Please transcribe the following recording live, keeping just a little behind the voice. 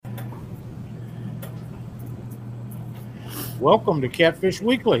Welcome to Catfish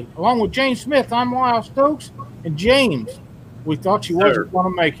Weekly. Along with James Smith, I'm Lyle Stokes. And James, we thought you wasn't going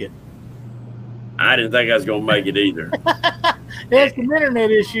to make it. I didn't think I was going to make it either. Had some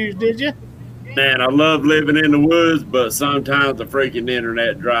internet issues, did you? Man, I love living in the woods, but sometimes the freaking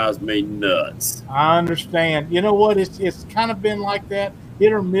internet drives me nuts. I understand. You know what? It's kind of been like that,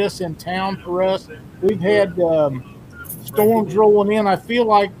 hit or miss in town for us. We've had storms rolling in. I feel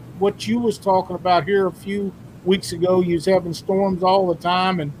like what you was talking about here a few weeks ago, you was having storms all the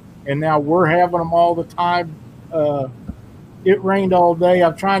time, and now we're having them all the time. It rained all day.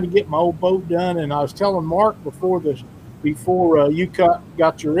 I'm trying to get my old boat done, and I was telling Mark before you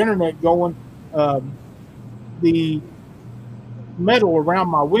got your internet going, the metal around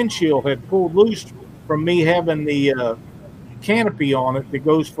my windshield had pulled loose from me having the canopy on it that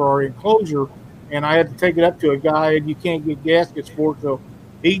goes for our enclosure, and I had to take it up to a guy, and you can't get gaskets for it, so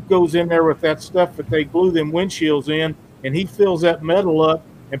he goes in there with that stuff that they glue them windshields in, and he fills that metal up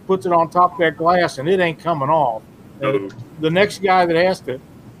and puts it on top of that glass, and it ain't coming off. The next guy that has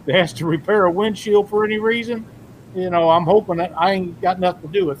to repair a windshield for any reason, I'm hoping that I ain't got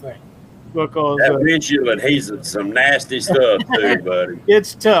nothing to do with that, because that windshield adhesive some nasty stuff too, buddy.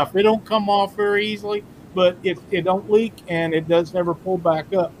 It's tough. It don't come off very easily, but it don't leak, and it does never pull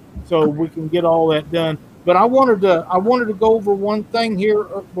back up, so we can get all that done. But I wanted to go over one thing here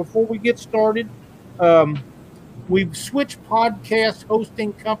before we get started. We've switched podcast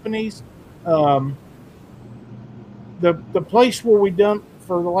hosting companies. The place where we've done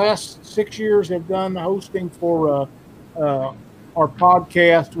for the last 6 years have done hosting for our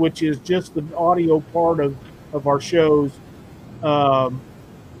podcast, which is just the audio part of our shows.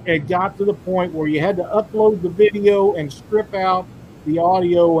 It got to the point where you had to upload the video and strip out the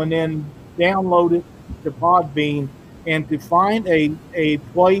audio and then download it to Podbean, and to find a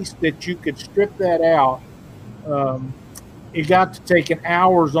place that you could strip that out, it got to taking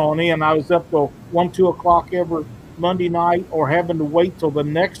hours on end. I was up till 1-2 o'clock every Monday night, or having to wait till the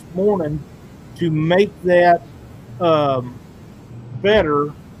next morning to make that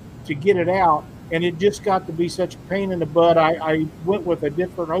better to get it out, and it just got to be such a pain in the butt. I went with a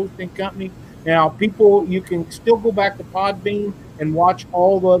different hosting company. Now, people, you can still go back to Podbean and watch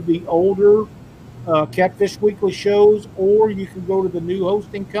all of the older Catfish Weekly shows, or you can go to the new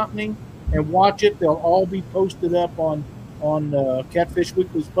hosting company and watch it. They'll all be posted up on Catfish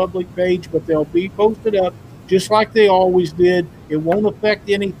Weekly's public page, but they'll be posted up just like they always did. It won't affect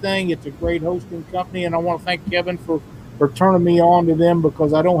anything. It's a great hosting company, and I want to thank Kevin for turning me on to them,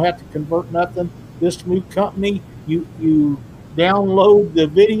 because I don't have to convert nothing. This new company, you download the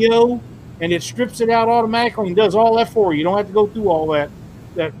video and it strips it out automatically and does all that for you. You don't have to go through all that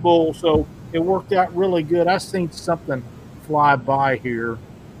bull. So it worked out really good. I seen something fly by here.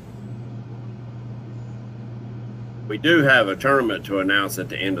 We do have a tournament to announce at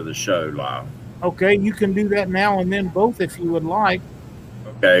the end of the show, Lyle. Okay, you can do that now and then both if you would like.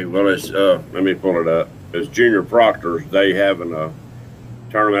 Okay, well, it's let me pull it up. It's Junior Proctor's. They having a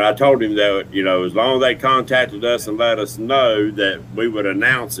tournament. I told him that, as long as they contacted us and let us know, that we would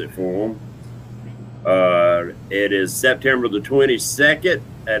announce it for them. It is September the 22nd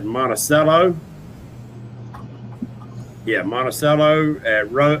at Monticello. Yeah, Monticello at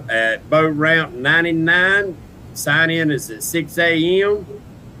Boat Ramp 99. Sign-in is at 6 a.m.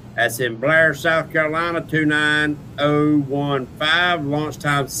 That's in Blair, South Carolina, 29015. Launch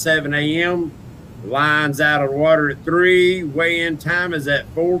time 7 a.m. Lines out of the water at 3. Weigh-in time is at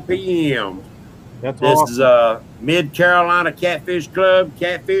 4 p.m. This awesome. Is a Mid-Carolina Catfish Club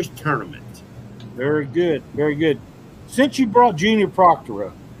Catfish Tournament. Very good. Very good. Since you brought Junior Proctor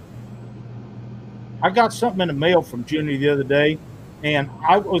up, I got something in the mail from Junior the other day, and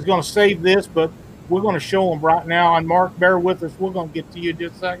I was going to save this, but we're going to show them right now. And Mark, bear with us. We're going to get to you in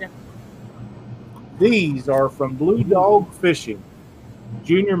just a second. These are from Blue Dog Fishing.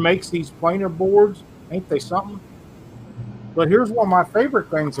 Junior makes these planer boards. Ain't they something? But here's one of my favorite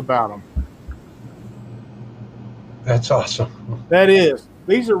things about them. That's awesome. That is.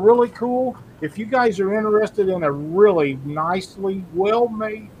 These are really cool. If you guys are interested in a really nicely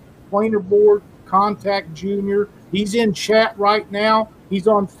well-made planer board, contact Junior. He's in chat right now. He's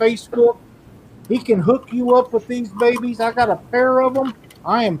on Facebook. He can hook you up with these babies. I got a pair of them.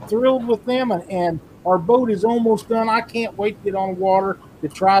 I am thrilled with them, and our boat is almost done. I can't wait to get on water to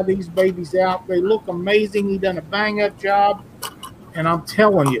try these babies out. They look amazing. He done a bang-up job. And I'm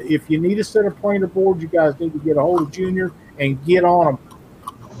telling you, if you need a set of planer boards, you guys need to get a hold of Junior and get on them.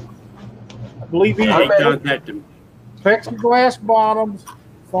 I believe he's plexiglass bottoms,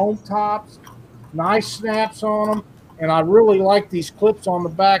 foam tops, nice snaps on them. And I really like these clips on the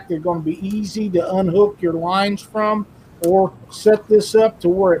back. They're going to be easy to unhook your lines from. or set this up to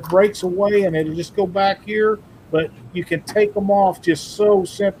where it breaks away and it'll just go back here. But you can take them off just so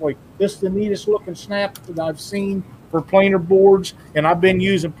simply. This is the neatest looking snap that I've seen for planer boards, and I've been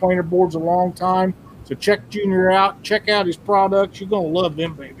using planer boards a long time. So check Junior out. Check out his products. You're going to love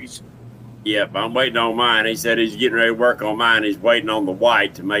them babies. Yep, I'm waiting on mine. He said he's getting ready to work on mine. He's waiting on the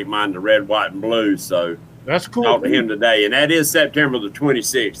white to make mine the red, white, and blue. So that's cool. Talk to him today, and that is September the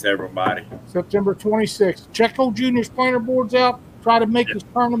 26th, everybody. September 26th. Check old Junior's planer boards out. Try to make this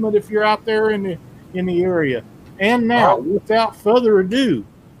tournament if you're out there in the area. And now, without further ado,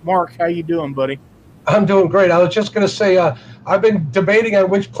 Mark, how you doing, buddy? I'm doing great. I was just going to say I've been debating on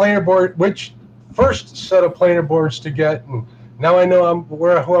which first set of planer boards to get, and now I know who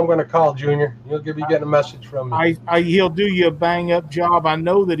I'm going to call, Junior. You'll be getting a message from me. He'll do you a bang-up job. I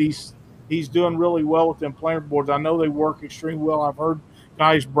know that he's doing really well with them planer boards. I know they work extremely well. I've heard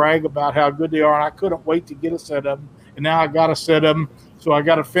guys brag about how good they are, and I couldn't wait to get a set of them. And now I got a set of them, so I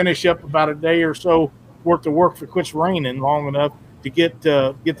got to finish up about a day or so worth of work if it quits raining long enough to get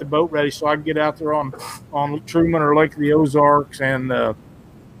the boat ready, so I can get out there on Truman or Lake of the Ozarks and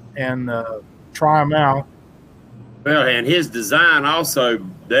try them out. Well, and his design also,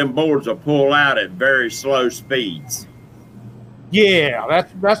 them boards will pull out at very slow speeds. Yeah,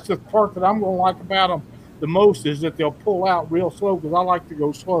 that's the part that I'm going to like about them the most, is that they'll pull out real slow, because I like to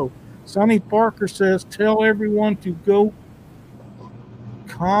go slow. Sonny Parker says, tell everyone to go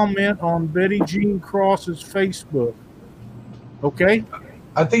comment on Betty Jean Cross's Facebook. Okay?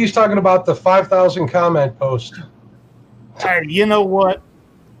 I think he's talking about the 5,000 comment post. Hey, you know what?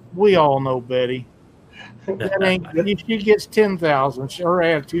 We all know Betty. If she gets 10,000, her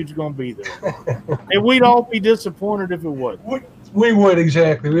attitude's going to be there. And we'd all be disappointed if it wasn't. We would,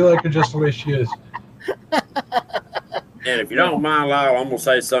 exactly. We like her just the way she is. And if you don't mind, Lyle, I'm going to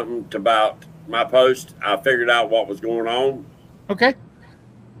say something about my post. I figured out what was going on. Okay.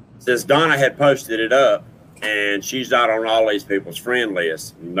 Since Donna had posted it up, and she's not on all these people's friend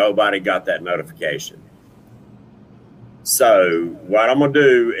list, nobody got that notification. So what I'm going to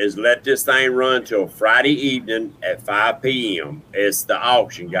do is let this thing run till Friday evening at 5 p.m. It's the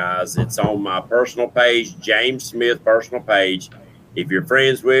auction, guys. It's on my personal page, James Smith personal page. If you're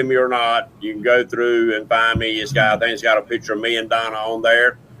friends with me or not, you can go through and find me. I think it's got a picture of me and Donna on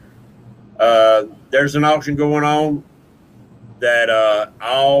there. There's an auction going on that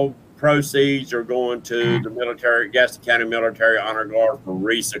all proceeds are going to the Gaston County Military Honor Guard for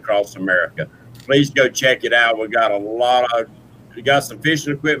Reese Across America. Please go check it out. We got some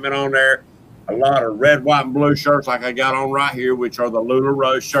fishing equipment on there, a lot of red, white, and blue shirts like I got on right here, which are the Lula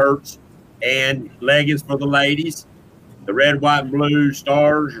Rose shirts, and leggings for the ladies. The red, white, and blue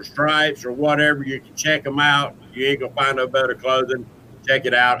stars or stripes or whatever, you can check them out. You ain't going to find no better clothing. Check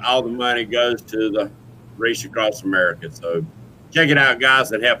it out. All the money goes to the Reach Across America. So check it out,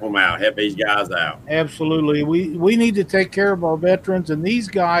 guys, and help them out. Help these guys out. Absolutely. We need to take care of our veterans, and these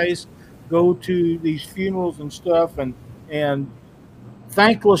guys go to these funerals and stuff, and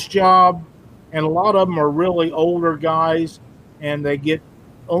thankless job, and a lot of them are really older guys, and they get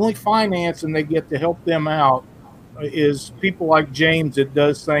only finance, and they get to help them out is people like James that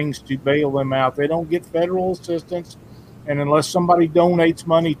does things to bail them out. They don't get federal assistance, and unless somebody donates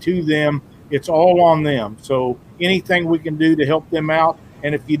money to them, it's all on them. So anything we can do to help them out,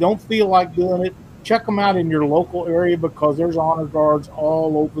 and if you don't feel like doing it, check them out in your local area, because there's honor guards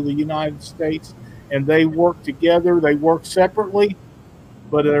all over the United States, and they work together. They work separately,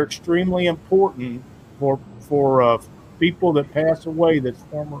 but they're extremely important for people that pass away that's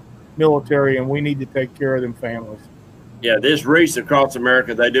former military, and we need to take care of them families. Yeah, this Reese Across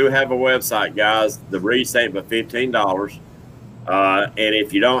America, they do have a website, guys. The Reese ain't but $15. And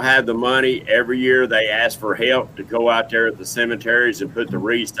if you don't have the money, every year they ask for help to go out there at the cemeteries and put the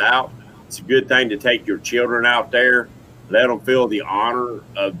wreaths out. It's a good thing to take your children out there, let them feel the honor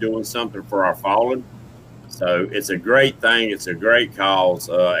of doing something for our fallen. So it's a great thing. It's a great cause.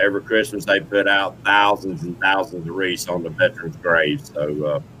 Every Christmas they put out thousands and thousands of wreaths on the veterans' graves.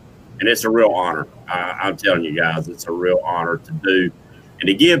 So, and it's a real honor. I'm telling you guys, it's a real honor to do and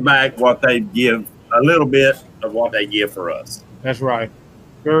to give back what they give, a little bit of what they give for us. That's right.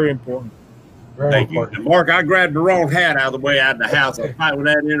 Very important. Thank you. And Mark, I grabbed the wrong hat out of the way out of the house. I was fighting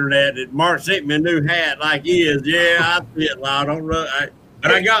with that internet. And Mark sent me a new hat like he is. Yeah, I fit loud.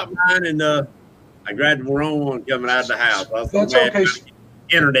 But I got mine, and I grabbed the wrong one coming out of the house. That's okay.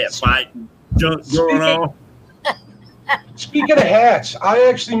 Internet fight, junk going on. Speaking of hats, I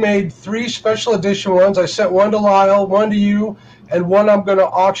actually made 3 special edition ones. I sent one to Lyle, one to you, and one I'm going to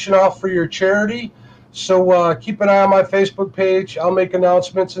auction off for your charity. So keep an eye on my Facebook page. I'll make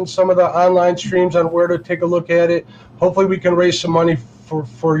announcements in some of the online streams on where to take a look at it. Hopefully we can raise some money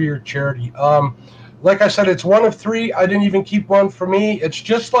for your charity. Like I said, it's one of 3. I didn't even keep one for me. It's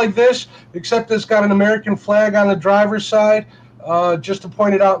just like this, except it's got an American flag on the driver's side. Just to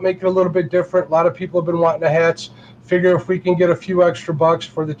point it out, make it a little bit different. A lot of people have been wanting the hats. Figure if we can get a few extra bucks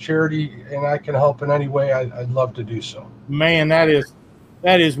for the charity and I can help in any way, I'd love to do so. Man, that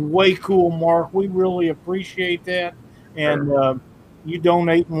is way cool, Mark. We really appreciate that. And you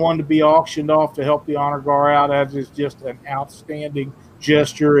donating one to be auctioned off to help the Honor Guard out, that is just an outstanding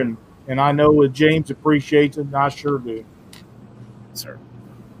gesture. And I know that James appreciates it, and I sure do. Sir.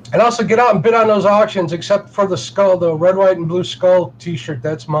 And also get out and bid on those auctions, except for the skull, the red, white, and blue skull T-shirt.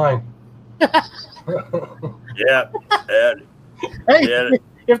 That's mine. Yeah. Hey,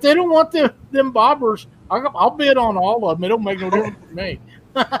 if they don't want them bobbers, I'll bid on all of them. It don't make no difference to me.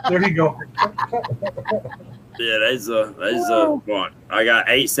 There you go. Yeah, there's what? I got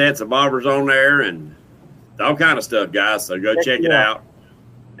 8 sets of bobbers on there and all kind of stuff, guys. So go check it out.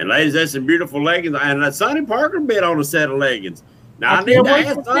 And ladies, that's some beautiful leggings. And Sonny Parker bid on a set of leggings. Now I need to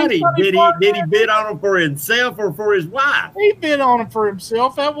ask Sonny, did he bid on them for himself or for his wife? He bid on them for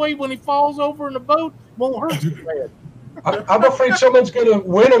himself. That way, when he falls over in the boat, it won't hurt too bad. I'm afraid someone's going to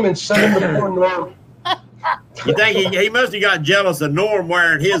win him and send him to Norm. You think he must have got jealous of Norm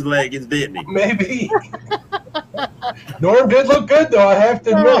wearing his leggings, didn't he? Maybe. Norm did look good, though, I have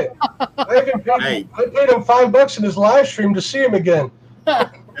to admit. I paid him $5 in his live stream to see him again.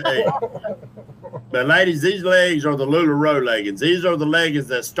 Hey. But ladies, these leggings are the LuLaRoe leggings. These are the leggings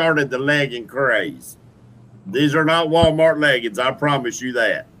that started the legging craze. These are not Walmart leggings. I promise you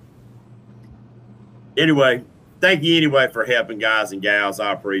that. Anyway, thank you anyway for helping, guys and gals.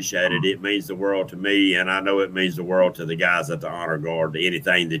 I appreciate it. It means the world to me, and I know it means the world to the guys at the Honor Guard, to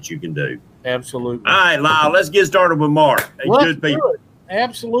anything that you can do. Absolutely. All right, Lyle, let's get started with Mark. Hey, good people.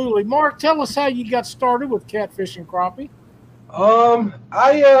 Absolutely. Mark, tell us how you got started with catfish and crappie.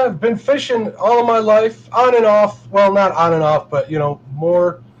 I've been fishing all of my life, on and off. Well, not on and off, but,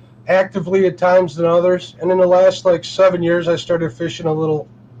 more actively at times than others. And in the last, 7 years, I started fishing a little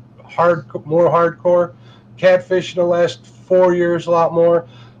more hardcore. Catfish in the last 4 years, a lot more.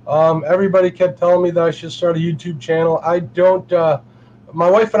 Everybody kept telling me that I should start a YouTube channel. I don't, my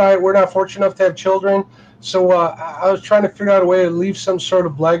wife and I, we're not fortunate enough to have children. So I was trying to figure out a way to leave some sort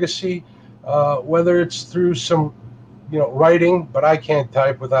of legacy, whether it's through some writing, but I can't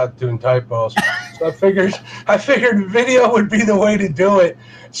type without doing typos. So I figured video would be the way to do it.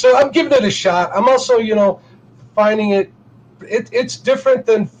 So I'm giving it a shot. I'm also, finding it's different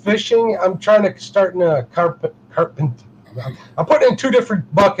than fishing. I'm trying to start in a I'm putting in 2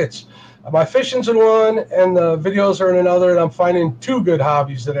 different buckets. My fishing's in one and the videos are in another, and I'm finding 2 good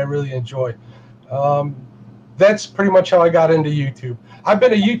hobbies that I really enjoy. That's pretty much how I got into YouTube. I've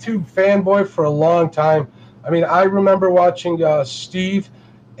been a YouTube fanboy for a long time. I mean, I remember watching Steve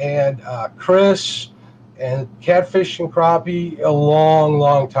and Chris and Catfish and Crappie a long,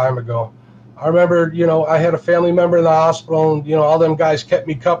 long time ago. I remember, I had a family member in the hospital, and, all them guys kept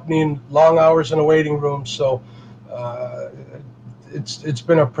me company in long hours in a waiting room. So it's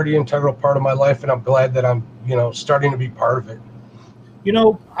been a pretty integral part of my life, and I'm glad that I'm, starting to be part of it.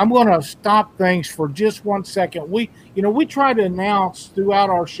 I'm going to stop things for just 1 second. We try to announce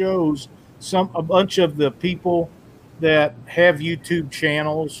throughout our shows a bunch of the people that have YouTube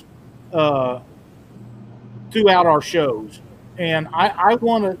channels throughout our shows. And I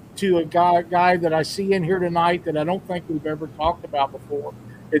wanted to a guy that I see in here tonight that I don't think we've ever talked about before.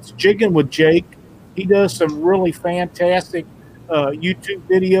 It's Jigging with Jake. He does some really fantastic YouTube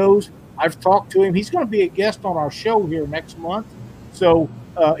videos. I've talked to him. He's going to be a guest on our show here next month. So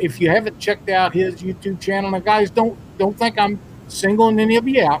if you haven't checked out his YouTube channel, now guys, don't think I'm singling any of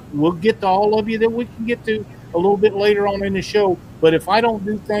you out. We'll get to all of you that we can get to a little bit later on in the show. But if I don't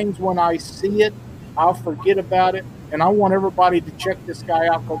do things when I see it, I'll forget about it. And I want everybody to check this guy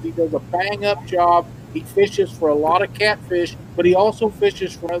out because he does a bang-up job. He fishes for a lot of catfish, but he also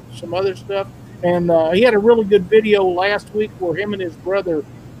fishes for some other stuff. And he had a really good video last week where him and his brother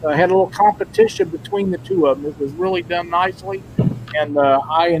had a little competition between the 2 of them. It was really done nicely. And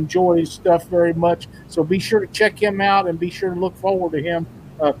I enjoy his stuff very much. So be sure to check him out and be sure to look forward to him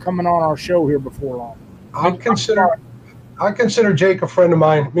coming on our show here before long. I consider Jake a friend of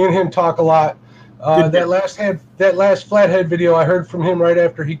mine. Me and him talk a lot. That last flathead video, I heard from him right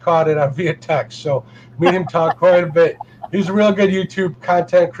after he caught it via text. So me and him talk quite a bit. He's a real good YouTube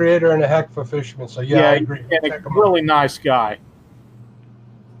content creator and a heck of a fisherman. So yeah, I agree. And a really nice guy.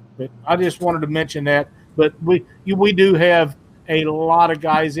 But I just wanted to mention that. But we do have a lot of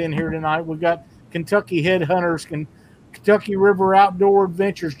guys in here tonight. We've got Kentucky Headhunters, Kentucky River Outdoor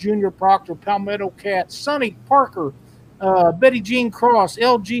Adventures, Junior Proctor, Palmetto Cats, Sonny Parker, Betty Jean Cross,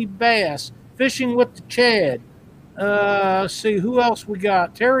 LG Bass, Fishing with the Chad. Let's see who else we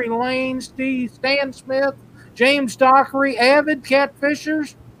got. Terry Lane, Stan Smith, James Dockery, Avid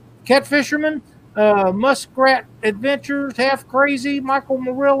Catfisherman, Muskrat Adventures, Half Crazy, Michael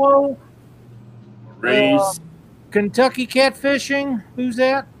Murillo, Reese, Kentucky Catfishing. Who's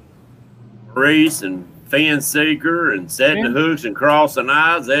that? Reese and Fan Seeker and Setting the Hooks and Crossing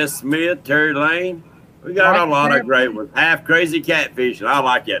Eyes, S. Smith, Terry Lane. We got a lot of great ones. Half Crazy Catfishing. I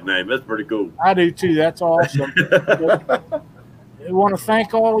like that name. That's pretty cool. I do too. That's awesome. I want to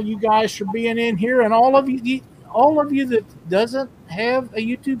thank all of you guys for being in here, and all of you that doesn't have a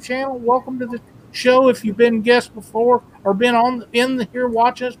YouTube channel. Welcome to the show. If you've been guests before or been in here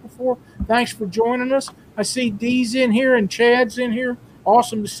watching us before, thanks for joining us. I see Dee's in here and Chad's in here.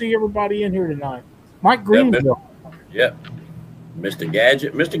 Awesome to see everybody in here tonight. Mike Greenville. Yep. Mr.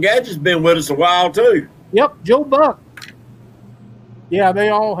 Gadget. Mr. Gadget's been with us a while too. Yep, Joe Buck. Yeah, they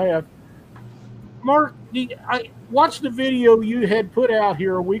all have. Mark, I watched the video you had put out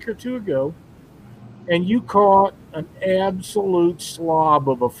here a week or two ago, and you caught an absolute slob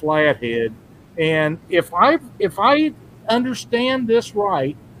of a flathead. And if I understand this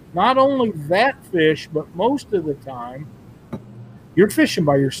right, not only that fish, but most of the time, you're fishing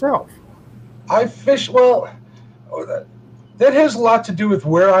by yourself. I fish, well, that has a lot to do with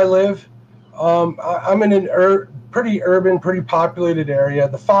where I live. I'm in an pretty urban, pretty populated area.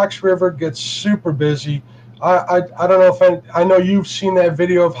 The Fox River gets super busy. I don't know if I know you've seen that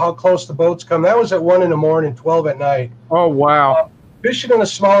video of how close the boats come. That was at 1 in the morning, 12 at night. Oh, wow. Fishing in a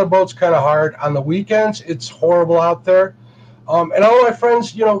smaller boat's kind of hard. On the weekends, it's horrible out there. And all my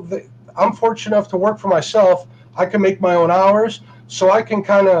friends, I'm fortunate enough to work for myself. I can make my own hours, so I can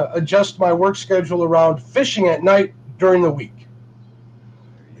kind of adjust my work schedule around fishing at night during the week.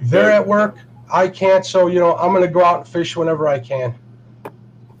 They're at work. I can't, so, I'm going to go out and fish whenever I can.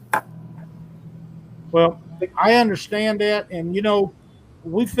 Well, I understand that, and,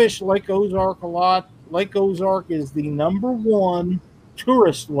 we fish Lake Ozark a lot. Lake Ozark is the #1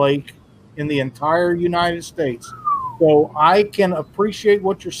 tourist lake in the entire United States. So I can appreciate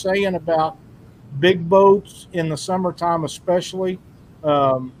what you're saying about big boats in the summertime, especially.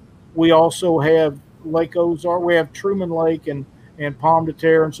 We also have Lake Ozark. We have Truman Lake and Pomme de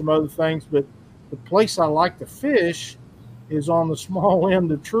Terre and some other things. But the place I like to fish is on the small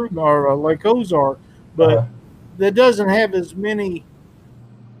end of Truman or Lake Ozark. But that doesn't have as many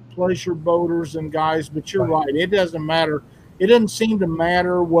pleasure boaters and guys. But you're right. It doesn't matter. It doesn't seem to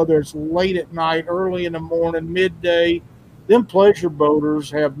matter whether it's late at night, early in the morning, midday. Them pleasure boaters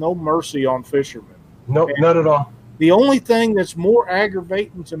have no mercy on fishermen. Nope, not at all. The only thing that's more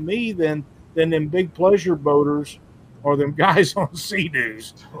aggravating to me than them big pleasure boaters are them guys on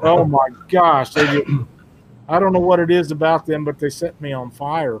Sea-Doos. Oh, my gosh. I don't know what it is about them, but they set me on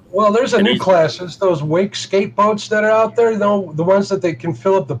fire. Well, there's a new class. It's those wake skate boats that are out there. The ones that they can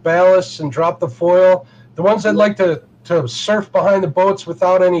fill up the ballasts and drop the foil. The ones that like to surf behind the boats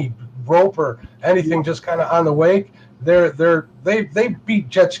without any rope or anything, just kind of on the wake. They beat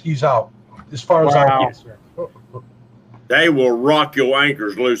jet skis out as far as I'm concerned. They will rock your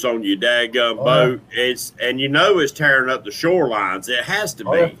anchors loose on your daggum boat. It's tearing up the shorelines. It has to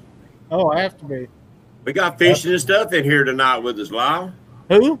be. Oh, it has to be. We got fishing and stuff in here tonight with us, Lyle.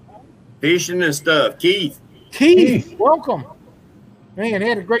 Who? Fishing and stuff. Keith, welcome. Man, they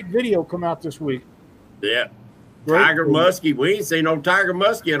had a great video come out this week. Yeah. Tiger Muskie. We ain't seen no Tiger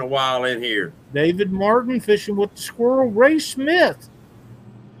Muskie in a while in here. David Martin fishing with the squirrel. Ray Smith.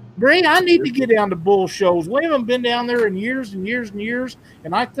 Ray, I need to get down to Bull Shoals. We haven't been down there in years and years and years,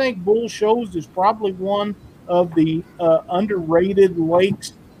 and I think Bull Shoals is probably one of the underrated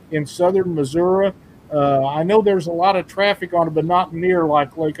lakes in southern Missouri. I know there's a lot of traffic on it, but not near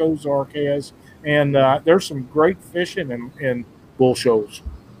like Lake Ozark has, and there's some great fishing in Bull Shoals.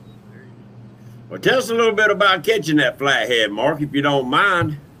 Well, tell us a little bit about catching that flathead, Mark, if you don't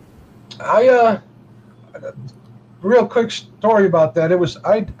mind. Real quick story about that.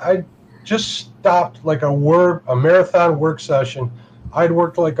 I just stopped like a marathon work session. I'd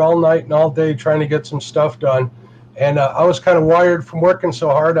worked like all night and all day trying to get some stuff done. And I was kind of wired from working so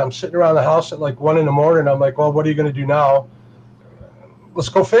hard. I'm sitting around the house at like 1 in the morning. I'm like, well, what are you going to do now? Let's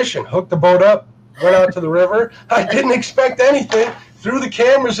go fishing. Hooked the boat up, went out to the river. I didn't expect anything. Threw the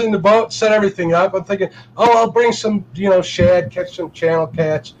cameras in the boat, set everything up. I'm thinking, I'll bring some, shad, catch some channel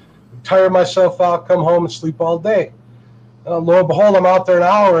cats, tire myself out, come home and sleep all day. Lo and behold, I'm out there an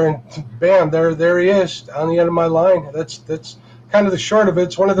hour, and bam, there he is on the end of my line. That's kind of the short of it.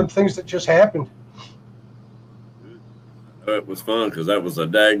 It's one of the things that just happened. it was fun because that was a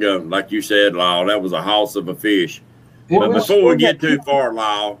daggum, like you said, Lyle. That was a house of a fish. It But was- before we get too far,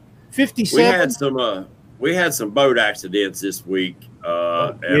 Lyle, 57. we had some boat accidents this week,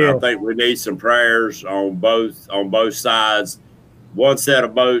 and Yeah. I think we need some prayers on both sides. One set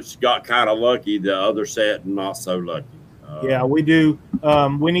of boats got kind of lucky, the other set not so lucky. Yeah, we do.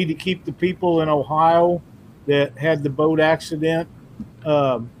 We need to keep the people in Ohio that had the boat accident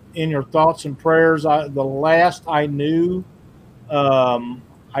in your thoughts and prayers. The last I knew, haven't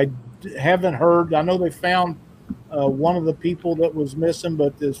heard. I know they found one of the people that was missing,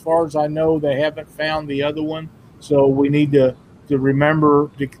 but as far as I know, they haven't found the other one. So we need to remember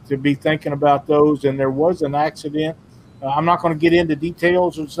to be thinking about those. And there was an accident. I'm not going to get into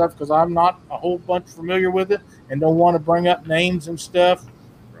details and stuff because I'm not a whole bunch familiar with it and don't want to bring up names and stuff.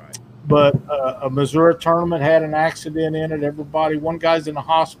 Right. But a Missouri tournament had an accident in it. One guy's in the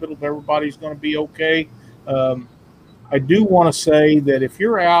hospital, but everybody's going to be okay. I do want to say that if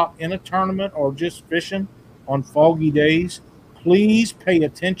you're out in a tournament or just fishing on foggy days, please pay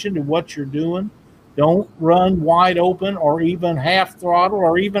attention to what you're doing. Don't run wide open or even half throttle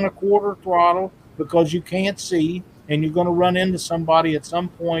or even a quarter throttle because you can't see. And you're going to run into somebody at some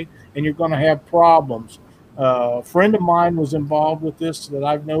point, and you're going to have problems. A friend of mine was involved with this that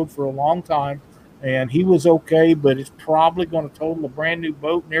I've known for a long time, and he was okay, but it's probably going to total a brand new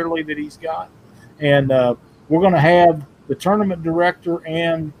boat nearly that he's got. And we're going to have the tournament director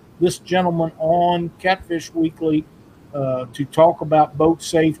and this gentleman on Catfish Weekly to talk about boat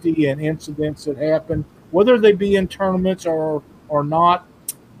safety and incidents that happen, whether they be in tournaments or not.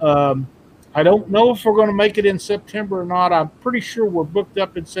 I don't know if we're going to make it in September or not. I'm pretty sure we're booked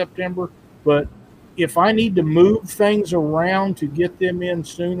up in September, but if I need to move things around to get them in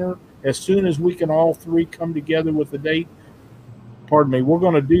sooner, as soon as we can all three come together with a date, we're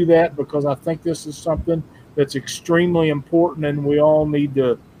going to do that because I think this is something that's extremely important and we all need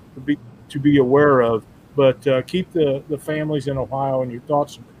to be aware of. But keep the families in Ohio in your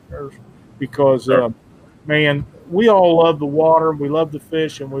thoughts and prayers because, man, we all love the water, we love the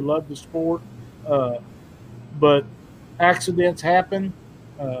fish, and we love the sport. But accidents happen.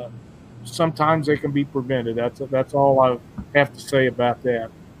 Sometimes they can be prevented. That's all I have to say about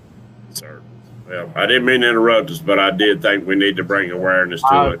that. Sir. Well, I didn't mean to interrupt us, but I did think we need to bring awareness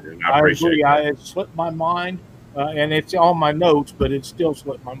to it. And I appreciate agree. it. It slipped my mind, and it's on my notes, but it still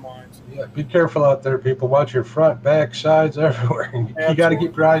slipped my mind. Yeah, be careful out there, people. Watch your front, back, sides, everywhere. You got to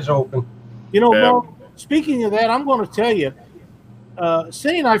keep your eyes open. You know, Mo, speaking of that, I'm going to tell you,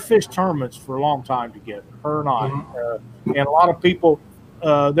 Cindy and I fished tournaments for a long time together, her and I. And a lot of people,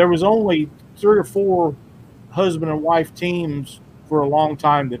 there was only 3 or 4 husband and wife teams for a long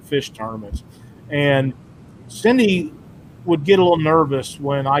time that fished tournaments. And Cindy would get a little nervous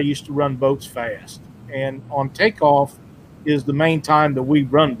when I used to run boats fast. And on takeoff is the main time that we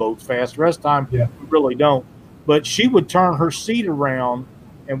run boats fast. The rest of the time, we really don't. But she would turn her seat around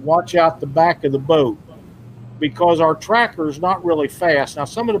and watch out the back of the boat because our tracker is not really fast. Now,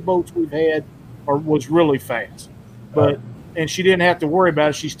 some of the boats we've had was really fast, and she didn't have to worry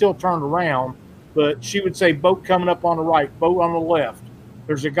about it. She still turned around, but she would say, boat coming up on the right, boat on the left.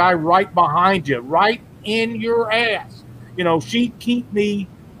 There's a guy right behind you, right in your ass. You know, she'd keep me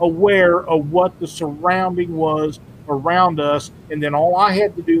aware of what the surrounding was around us, and then all I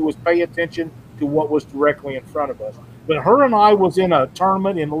had to do was pay attention to what was directly in front of us. But her and I was in a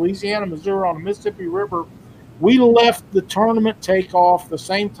tournament in Louisiana, Missouri on the Mississippi River. We left the tournament takeoff the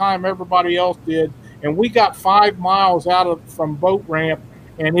same time everybody else did, and we got 5 miles from boat ramp,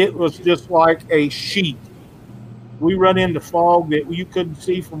 and it was just like a sheet. We run into fog that you couldn't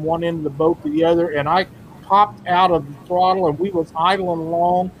see from one end of the boat to the other, and I popped out of the throttle, and we was idling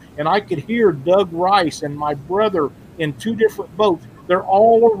along, and I could hear Doug Rice and my brother in 2 different boats. They're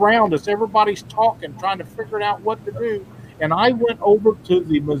all around us. Everybody's talking, trying to figure out what to do. And I went over to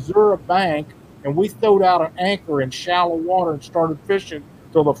the Missouri bank, and we throwed out an anchor in shallow water and started fishing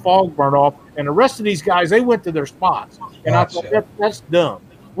till the fog burned off. And the rest of these guys, they went to their spots. And I thought, that's dumb.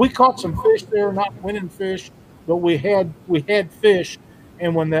 We caught some fish there, not winning fish, but we had fish.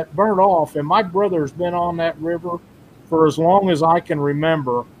 And when that burned off, and my brother's been on that river for as long as I can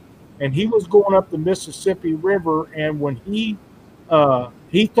remember, and he was going up the Mississippi River, and when he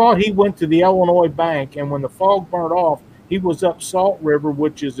thought he went to the Illinois bank, and when the fog burned off, he was up Salt River,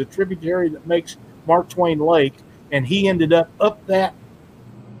 which is a tributary that makes Mark Twain Lake, and he ended up that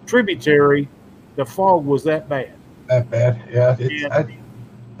tributary. The fog was that bad. That bad, yeah.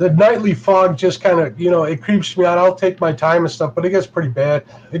 The nightly fog just kind of, it creeps me out. I'll take my time and stuff, but it gets pretty bad.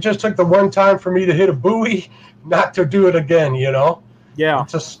 It just took the one time for me to hit a buoy, not to do it again, Yeah.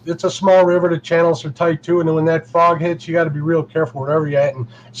 It's a small river. The channels are tight too, and then when that fog hits, you got to be real careful wherever you're at. And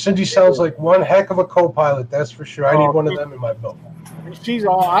Cindy sounds like one heck of a co-pilot, that's for sure. I need one of them in my boat. She's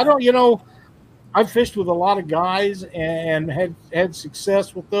all. I don't. You know, I've fished with a lot of guys and had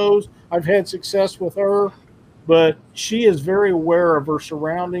success with those. I've had success with her, but she is very aware of her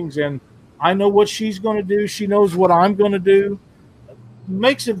surroundings, and I know what she's going to do. She knows what I'm going to do.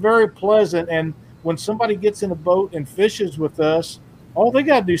 Makes it very pleasant. And when somebody gets in a boat and fishes with us, all they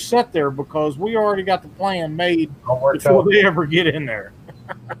got to do is sit there because we already got the plan made before they ever get in there.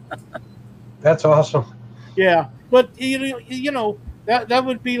 That's awesome. Yeah, but you know that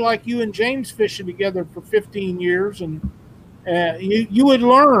would be like you and James fishing together for 15 years, and you would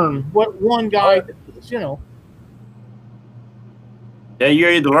learn what one guy does. You know. Yeah, you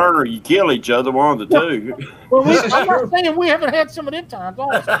either learn or you kill each other, one of the two. Well, I'm not saying we haven't had some of them times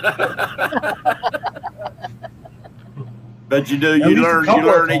also. But you do, you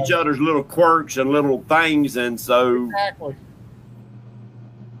learn each other's little quirks and little things, and so exactly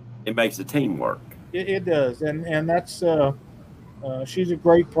it makes the team work. It does, and that's she's a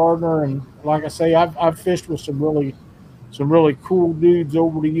great partner, and like I say, I've fished with some really cool dudes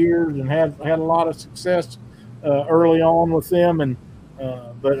over the years, and had a lot of success early on with them, and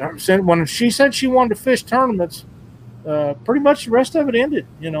but when she said she wanted to fish tournaments, pretty much the rest of it ended.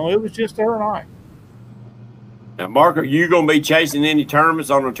 You know, it was just her and I. Now, Mark, are you going to be chasing any tournaments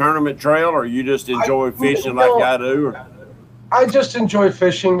on the tournament trail, or you just enjoy fishing like I do? Or? I just enjoy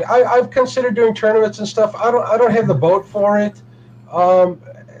fishing. I've considered doing tournaments and stuff. I don't have the boat for it,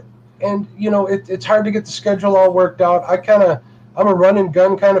 and you know it's hard to get the schedule all worked out. I'm a run and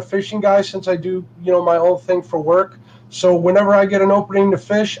gun kind of fishing guy since I do my own thing for work. So whenever I get an opening to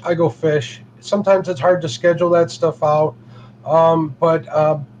fish, I go fish. Sometimes it's hard to schedule that stuff out, but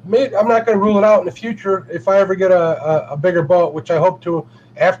I'm not going to rule it out in the future. If I ever get a bigger boat, which I hope to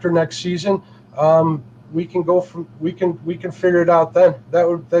after next season, we can figure it out then.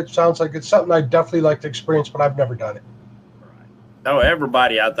 That sounds like it's something I'd definitely like to experience, but I've never done it. No,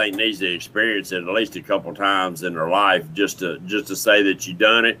 everybody I think needs to experience it at least a couple times in their life just to say that you've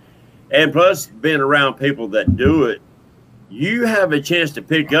done it. And plus, being around people that do it, you have a chance to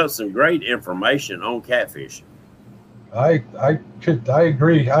pick up some great information on catfishing. I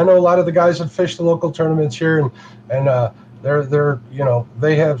agree. I know a lot of the guys that fish the local tournaments here, and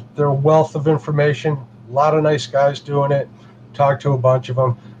they have their wealth of information. A lot of nice guys doing it. Talked to a bunch of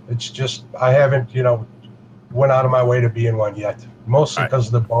them. It's just I haven't went out of my way to be in one yet. Mostly because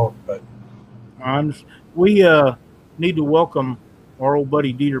of the boat, but we need to welcome our old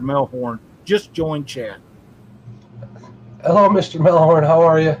buddy Dieter Melhorn. Just joined chat. Hello, Mr. Melhorn. How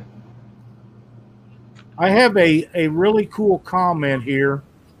are you? I have a really cool comment here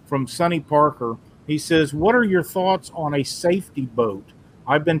from Sonny Parker. He says, "What are your thoughts on a safety boat?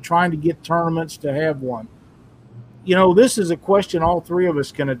 I've been trying to get tournaments to have one." This is a question all three of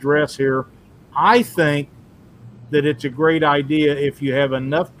us can address here. I think that it's a great idea if you have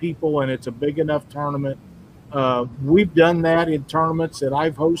enough people and it's a big enough tournament. We've done that in tournaments that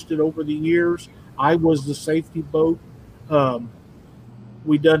I've hosted over the years. I was the safety boat.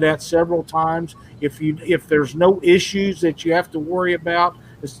 We done that several times. If there's no issues that you have to worry about,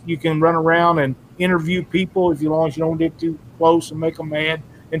 you can run around and interview people as long as you don't get too close and make them mad,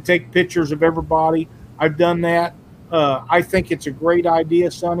 and take pictures of everybody. I've done that. I think it's a great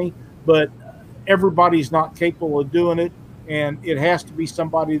idea, Sonny, but everybody's not capable of doing it, and it has to be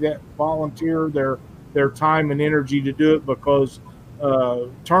somebody that volunteer their time and energy to do it, because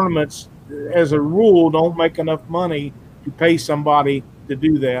tournaments, as a rule, don't make enough money to pay somebody to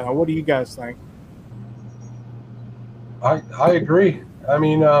do that. What do you guys think? I agree. I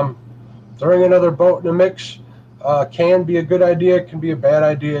mean, throwing another boat in the mix can be a good idea. It can be a bad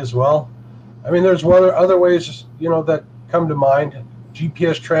idea as well. I mean, there's other ways, that come to mind.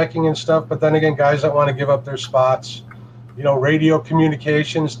 GPS tracking and stuff, but then again, guys that want to give up their spots, radio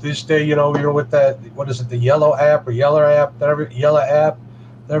communications this day, you're with that, what is it, the Yellow app that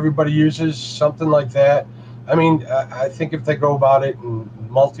everybody uses, something like that. I mean, I think if they go about it in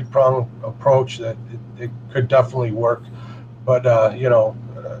multi-pronged approach, that it could definitely work. But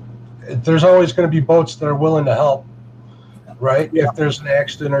there's always going to be boats that are willing to help. Right? Yeah. If there's an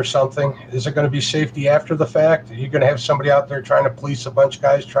accident or something, is it going to be safety after the fact? Are you going to have somebody out there trying to police a bunch of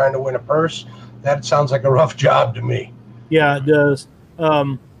guys trying to win a purse? That sounds like a rough job to me. Yeah, it does.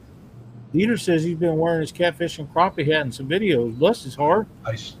 Dieter says he's been wearing his catfish and crappie hat in some videos. Bless his heart.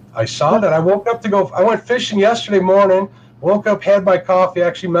 I saw that. I woke up I went fishing yesterday morning, woke up, had my coffee,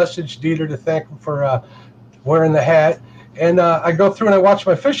 actually messaged Dieter to thank him for wearing the hat. And I go through and I watch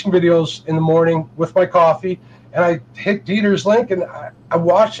my fishing videos in the morning with my coffee. and I hit Dieter's link, and I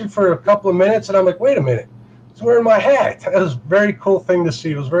watched it for a couple of minutes, and I'm like, wait a minute, he's wearing my hat. It was a very cool thing to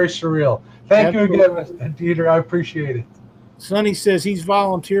see. It was very surreal. Thank you again, Dieter. I appreciate it. Sonny says he's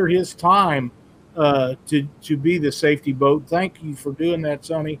volunteered his time to be the safety boat. Thank you for doing that,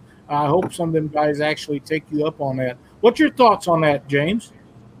 Sonny. I hope some of them guys actually take you up on that. What's your thoughts on that, James?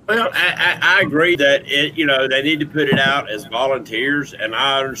 Well, I agree that they need to put it out as volunteers, and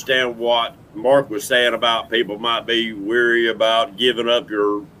I understand what Mark was saying about people might be weary about giving up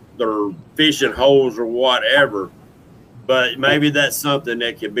their fishing holes or whatever. But maybe that's something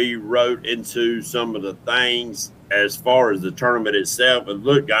that can be wrote into some of the things as far as the tournament itself. And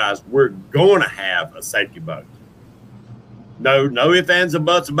look, guys, we're going to have a safety boat. No ifs, ands, or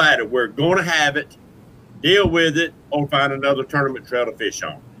buts about it. We're going to have it, deal with it, or find another tournament trail to fish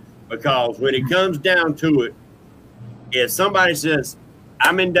on. Because when it comes down to it, if somebody says,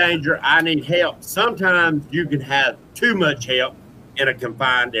 I'm in danger, I need help, sometimes you can have too much help in a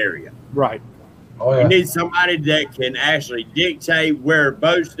confined area. Right. Oh, yeah. You need somebody that can actually dictate where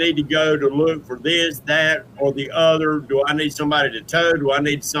boats need to go to look for this, that, or the other. Do I need somebody to tow? Do I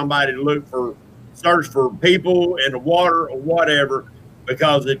need somebody to search for people in the water or whatever?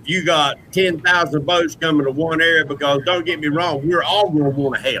 Because if you got 10,000 boats coming to one area, because don't get me wrong, we're all going to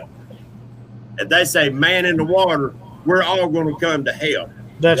want to help. If they say man in the water, we're all going to come to help.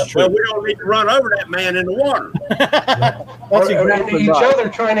 That's true. Well, we don't need to run over that man in the water. That's exactly each right. other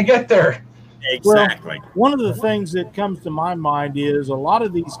trying to get there. Exactly. Well, one of the things that comes to my mind is a lot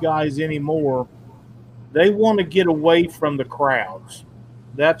of these guys anymore, they want to get away from the crowds.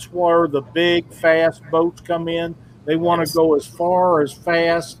 That's where the big, fast boats come in. They want to go as far, as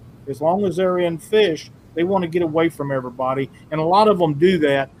fast, as long as they're in fish. They want to get away from everybody, and a lot of them do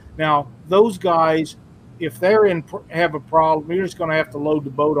that. Now, those guys, if they're have a problem, you're just going to have to load the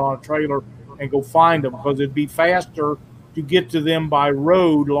boat on a trailer and go find them, because it'd be faster to get to them by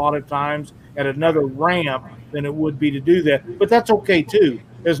road a lot of times at another ramp than it would be to do that. But that's okay too,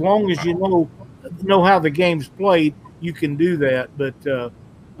 as long as you know how the game's played. You can do that. But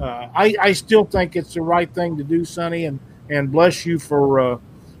I still think it's the right thing to do, Sonny, and bless you for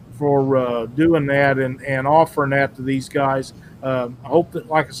doing that and offering that to these guys. I hope that,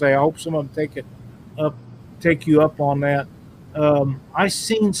 like I say, I hope some of them take you up on that. I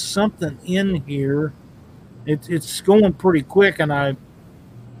seen something in here. It's going pretty quick, and I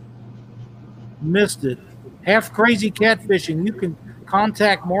missed it. Half Crazy Catfishing. You can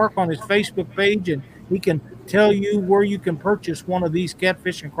contact Mark on his Facebook page, and he can tell you where you can purchase one of these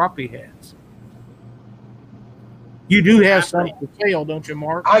catfish and crappie hats. You do have some for sale, don't you,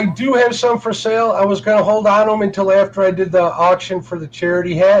 Mark? I do have some for sale. I was going to hold on to them until after I did the auction for the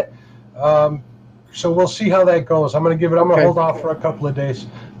charity hat. So we'll see how that goes. I'm going to hold off for a couple of days.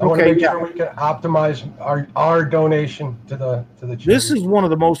 I want to make sure we can optimize our donation to the charity. This is one of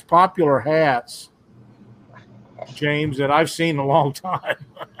the most popular hats, James, that I've seen in a long time.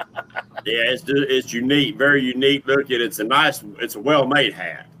 Yeah, it's unique, very unique looking. It's a well-made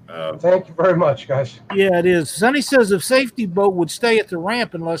hat. Thank you very much, guys. Yeah, it is. Sonny says if safety boat would stay at the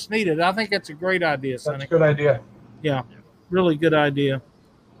ramp unless needed. I think that's a great idea, Sonny. That's a good idea. Yeah, really good idea.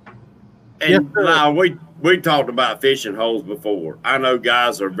 And now we talked about fishing holes before. I know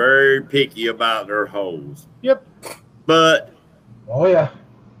guys are very picky about their holes. Yep. But oh yeah,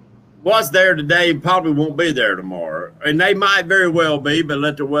 what's there today probably won't be there tomorrow, and they might very well be. But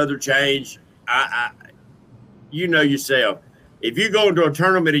let the weather change. You know yourself. If you go into a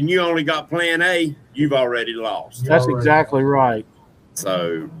tournament and you only got plan A, you've already lost. That's exactly right.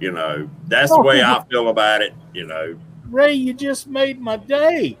 So that's the way I feel about it. Ray, you just made my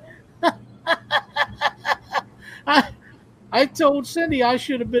day. I told Cindy I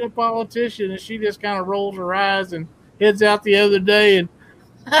should have been a politician, and she just kind of rolls her eyes and heads out the other day. And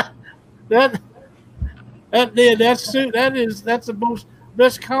that's the most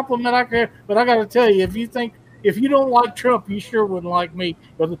best compliment I can. But I got to tell you, if you don't like Trump, you sure wouldn't like me.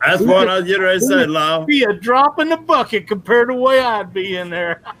 But that's what I was getting ready to say, Lyle. Be a drop in the bucket compared to the way I'd be in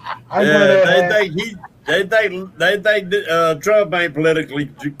there. They think Trump ain't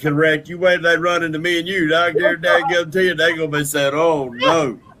politically correct. You wait till they run into me and you. I guarantee you they're going to be saying, oh,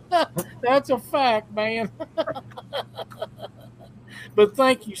 no. That's a fact, man. But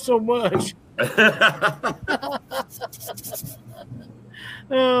thank you so much.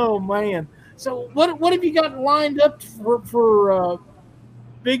 Oh, man. So what have you got lined up for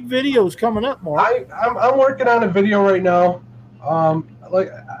big videos coming up, Mark? I'm working on a video right now.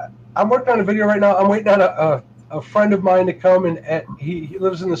 I'm working on a video right now. I'm waiting on a friend of mine to come, and he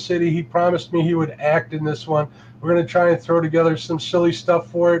lives in the city. He promised me he would act in this one. We're going to try and throw together some silly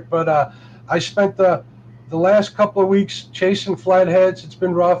stuff for it. But I spent the the last couple of weeks chasing flatheads. It's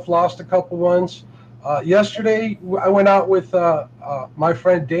been rough. Lost a couple ones. Yesterday, I went out with my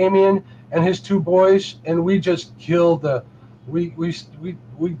friend Damien and his 2 boys, and we just killed we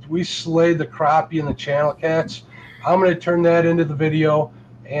slayed the crappie and the channel cats. I'm going to turn that into the video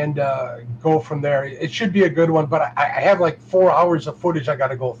and go from there. It should be a good one, but I have like 4 hours of footage I got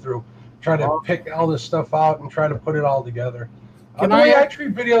to go through, try to pick all this stuff out and try to put it all together. The way I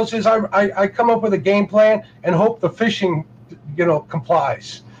treat videos is I come up with a game plan and hope the fishing,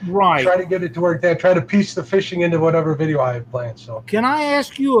 complies. Right. Try to get it to work there. Try to piece the fishing into whatever video I have planned. So, can I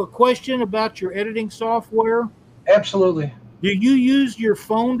ask you a question about your editing software? Absolutely. Do you use your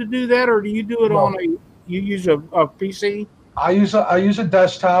phone to do that, or do you do it on you use a PC? I use a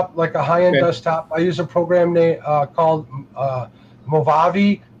desktop, like a high-end desktop. I use a program called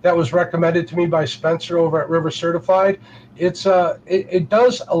Movavi that was recommended to me by Spencer over at River Certified. It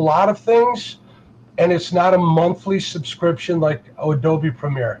does a lot of things, and it's not a monthly subscription like Adobe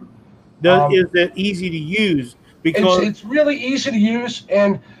Premiere. Is it easy to use? Because it's really easy to use,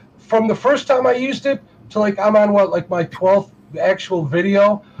 and from the first time I used it to I'm on my 12th actual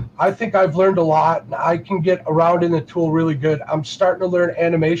video, I think I've learned a lot, and I can get around in the tool really good. I'm starting to learn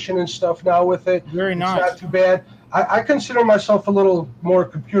animation and stuff now with it. Very nice. It's not too bad. I consider myself a little more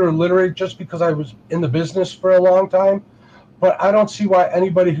computer literate just because I was in the business for a long time, but I don't see why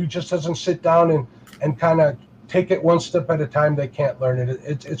anybody who just doesn't sit down and kind of take it one step at a time, they can't learn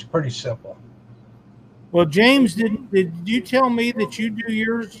it. It's pretty simple. Well, James, did you tell me that you do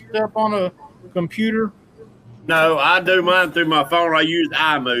your stuff on a computer? No, I do mine through my phone. I use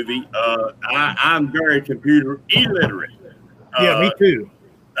iMovie. I'm very computer illiterate. Yeah, me too.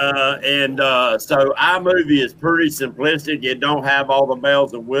 So iMovie is pretty simplistic. It don't have all the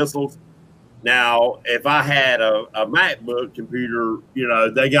bells and whistles. Now, if I had a MacBook computer,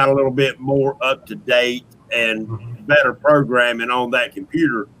 they got a little bit more up to date and better programming on that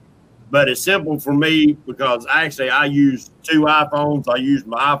computer. But it's simple for me because actually I use 2 iPhones. I use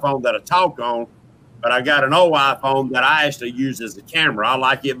my iPhone that I talk on, but I got an old iPhone that I actually use as a camera. I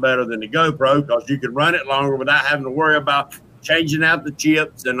like it better than the GoPro because you can run it longer without having to worry about changing out the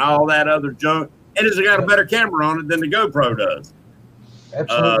chips and all that other junk. And it's got a better camera on it than the GoPro does.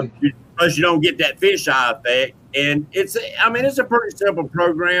 Absolutely. Plus, you don't get that fisheye effect. And it's a pretty simple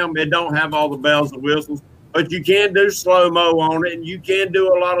program. It don't have all the bells and whistles, but you can do slow-mo on it, and you can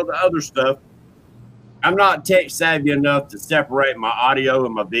do a lot of the other stuff. I'm not tech savvy enough to separate my audio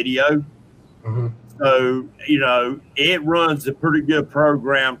and my video. Mm-hmm. So, it runs a pretty good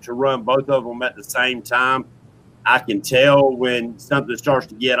program to run both of them at the same time. I can tell when something starts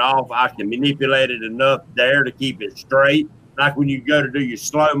to get off. I can manipulate it enough there to keep it straight, like when you go to do your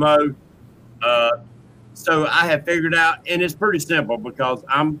slow-mo. So I have figured out, and it's pretty simple because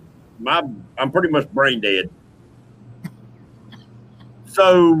I'm pretty much brain dead.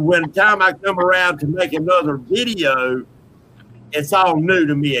 So when the time I come around to make another video, it's all new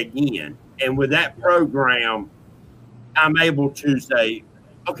to me again. And with that program, I'm able to say,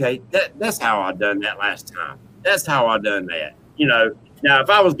 okay, that's how I done that last time. That's how I done that. Now if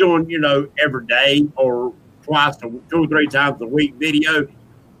I was doing, every day or 2 or 3 times a week video,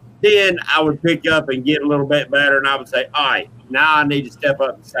 then I would pick up and get a little bit better, and I would say, all right, now I need to step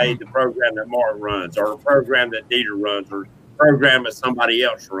up and say the program that Mark runs, or a program that Dieter runs, or a program that somebody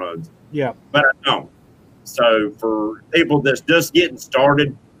else runs. Yeah. But I don't. So for people that's just getting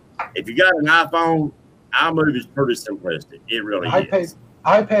started, if you got an iPhone, iMovie is pretty simplistic. It really is.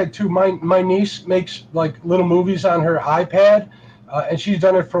 iPad too. My niece makes little movies on her iPad, and she's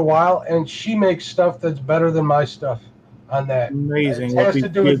done it for a while, and she makes stuff that's better than my stuff on that. Amazing. It has to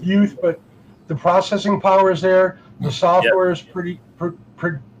do with youth, but the processing power is there. The software is pretty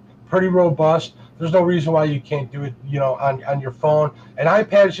robust. There's no reason why you can't do it, on your phone. And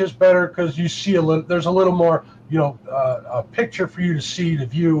iPad is just better because you see there's a little more, a picture for you to see, to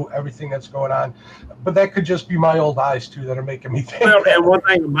view everything that's going on. But that could just be my old eyes too that are making me think. Well, and one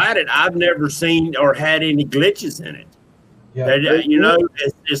thing about it, I've never seen or had any glitches in it. Yeah.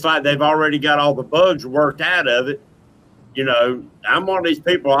 It's like they've already got all the bugs worked out of it. I'm one of these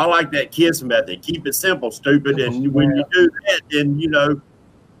people. I like that KISS method. Keep it simple, stupid. And when you do that, then,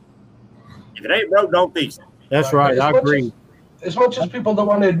 if it ain't broke, don't fix it. That's right. I agree. As much as people don't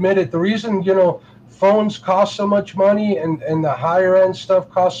want to admit it, the reason, phones cost so much money and the higher end stuff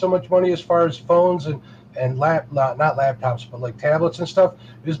costs so much money as far as phones and not laptops, but like tablets and stuff,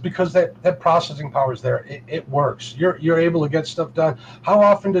 is because that processing power is there. It works. You're able to get stuff done. How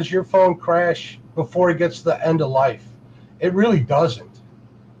often does your phone crash before it gets to the end of life? It really doesn't.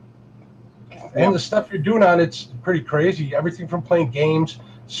 And the stuff you're doing on it's pretty crazy. Everything from playing games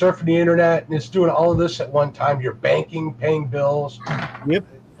surfing the internet, and it's doing all of this at one time. You're banking, paying bills. Yep,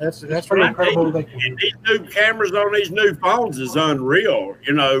 that's Pretty right. incredible what they can do. And these new cameras on these new phones is unreal.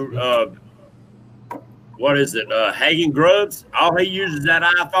 You know, what is it? Hagen Grubbs, all he uses that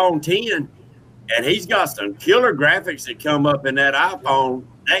iPhone 10, and he's got some killer graphics that come up in that iPhone.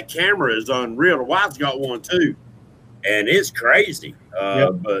 That camera is unreal. The wife's got one too, and it's crazy.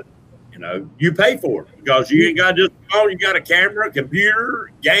 But you know, you pay for it because you ain't got just a phone. You got a camera, computer,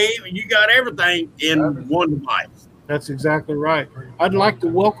 game, and you got everything in one device. That's exactly right. I'd like to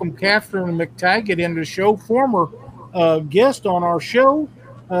welcome Catherine McTaggart into the show, former guest on our show.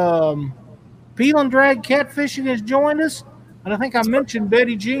 Peel and Drag Catfishing has joined us, and I think I mentioned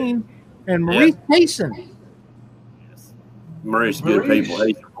Betty Jean and Maurice Payson. Maurice, good people.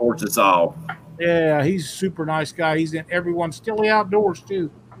 He supports us all. Yeah, he's a super nice guy. He's in everyone's still the outdoors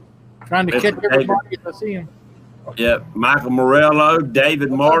too, trying to catch everybody if I see him. Yep, Michael Morello,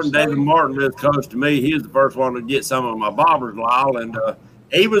 David Martin. David Martin lives close to me. He was the first one to get some of my bobbers, Lyle, and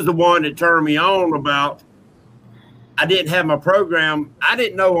he was the one that turned me on about. I didn't have my program. I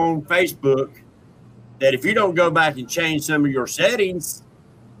didn't know on Facebook that if you don't go back and change some of your settings,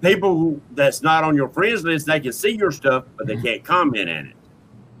 people that's not on your friends list, they can see your stuff, but they can't comment in it.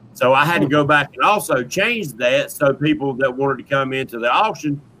 So I had to go back and also change that so people that wanted to come into the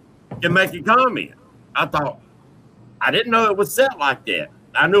auction can make a comment. I thought, I didn't know it was set like that.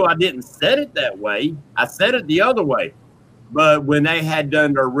 I knew I didn't set it that way. I set it the other way. But when they had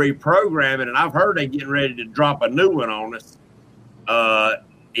done their reprogramming, and I've heard they're getting ready to drop a new one on us,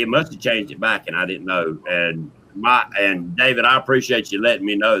 it must have changed it back, and I didn't know. And David, I appreciate you letting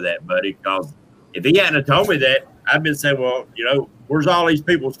me know that, buddy, because if he hadn't have told me that, I've been saying, well, you know, where's all these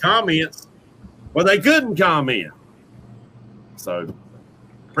people's comments? Well, they couldn't comment. So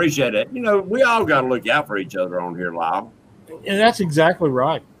appreciate it. You know, we all got to look out for each other on here, Lyle. And that's exactly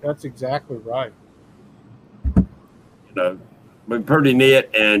right. That's exactly right. You know, but pretty neat.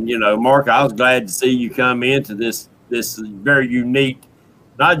 And, you know, Mark, I was glad to see you come into this very unique,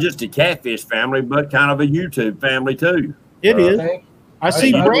 not just a catfish family, but kind of a YouTube family too. It is. I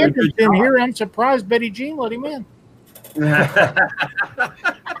see Brandon's in here. I'm surprised Betty Jean let him in.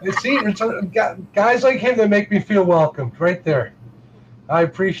 You see, guys like him that make me feel welcomed right there. I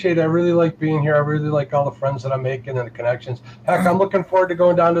appreciate it. I really like being here. I really like all the friends that I'm making and the connections. Heck, I'm looking forward to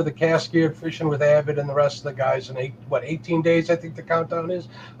going down to the Cascade fishing with Avid and the rest of the guys in 18 days, I think the countdown is.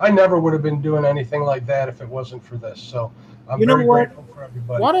 I never would have been doing anything like that if it wasn't for this. So I'm very grateful for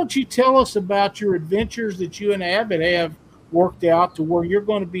everybody. Why don't you tell us about your adventures that you and Avid have worked out to where you're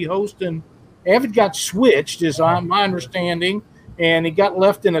going to be hosting? Avid got switched, is my understanding, and he got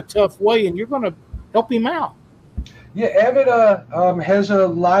left in a tough way, and you're going to help him out. Yeah, Avid has a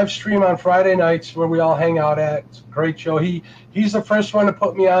live stream on Friday nights where we all hang out at. It's a great show. He's the first one to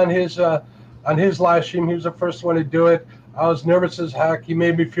put me on his live stream. He was the first one to do it. I was nervous as heck. He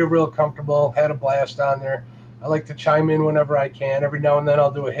made me feel real comfortable. Had a blast on there. I like to chime in whenever I can. Every now and then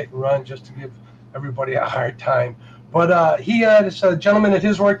I'll do a hit and run just to give everybody a hard time. But he had this gentleman at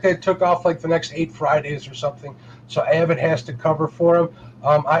his work that took off like the next 8 Fridays or something. So Avid has to cover for him.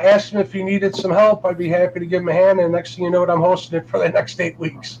 I asked him if he needed some help. I'd be happy to give him a hand. And next thing you know, I'm hosting it for the next 8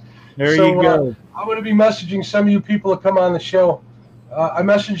 weeks. There you go. I'm going to be messaging some of you people to come on the show. I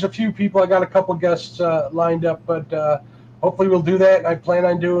messaged a few people. I got a couple guests lined up, but hopefully we'll do that. And I plan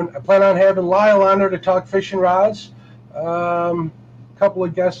on having Lyle on there to talk fishing rods. Couple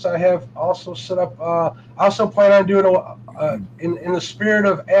of guests I have also set up. I also plan on doing in the spirit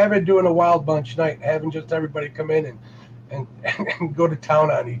of Avid, doing a wild bunch night, having just everybody come in and go to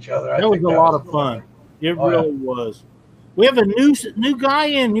town on each other. That was a lot of fun. It really was. We have a new guy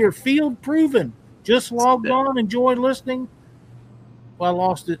in here, Field Proven. Just logged on. Enjoy listening. Well, I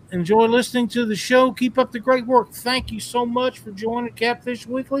lost it. Enjoy listening to the show. Keep up the great work. Thank you so much for joining Catfish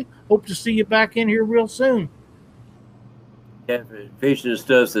Weekly. Hope to see you back in here real soon. Fishing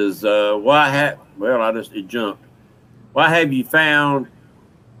stuff says, it jumped. What have you found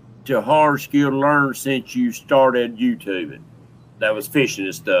to hard skill to learn since you started YouTubing? That was fishing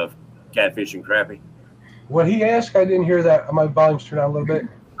and stuff, catfish and crappie. What he asked, I didn't hear that. My volume's turned down a little bit.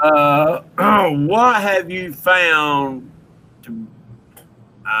 What have you found to?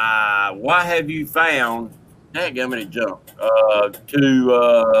 What have you found? Dadgummit, it jumped.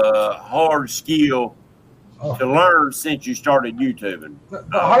 To hard skill. To learn since you started YouTubing.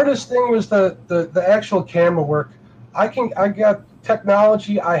 The hardest thing was the actual camera work. I got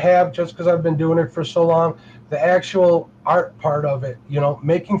technology I have just because I've been doing it for so long. The actual art part of it, you know,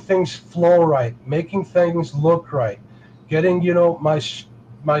 making things flow right, making things look right, getting, you know, my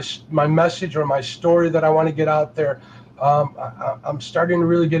message or my story that I want to get out there. I'm starting to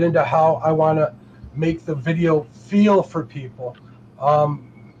really get into how I want to make the video feel for people.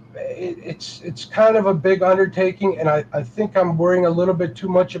 It's kind of a big undertaking, and I think I'm worrying a little bit too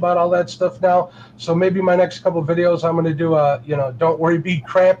much about all that stuff now. So maybe my next couple of videos, I'm going to do a, don't worry, be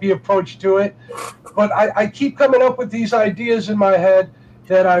crappy approach to it. But I keep coming up with these ideas in my head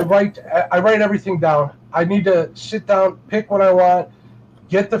that I write everything down. I need to sit down, pick what I want,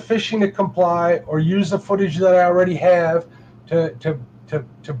 get the fishing to comply, or use the footage that I already have to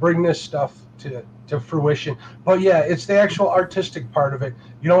bring this stuff to fruition. But yeah, it's the actual artistic part of it,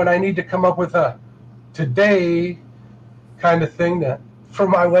 and I need to come up with a today kind of thing that for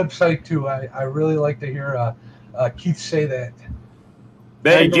my website too. I really like to hear Keith say that.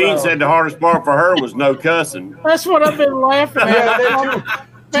 Betty Jean said the hardest part for her was no cussing. That's what I've been laughing at. Yeah, that too.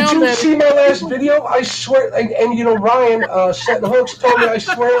 Did you see my last video? I swear, and Ryan setting hooks told me I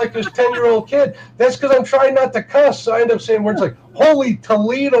swear like this 10-year-old kid. That's because I'm trying not to cuss. So I end up saying words like "Holy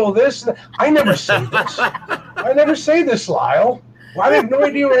Toledo," this. And I never say this. I never say this, Lyle. Well, I have no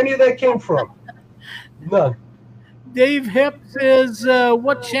idea where any of that came from. None. Dave Hepp says,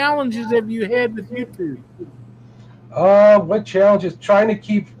 "What challenges have you had with YouTube?" What challenges? Trying to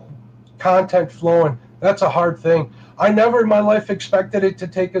keep content flowing. That's a hard thing. I never in my life expected it to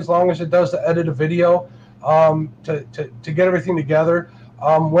take as long as it does to edit a video, to get everything together.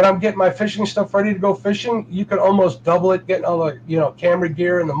 When I'm getting my fishing stuff ready to go fishing, you can almost double it, getting all the camera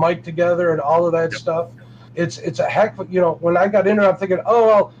gear and the mic together and all of that stuff. It's a heck of, when I got in there, I'm thinking, oh,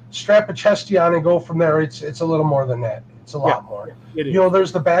 I'll strap a chesty on and go from there. It's a little more than that. It's a lot more.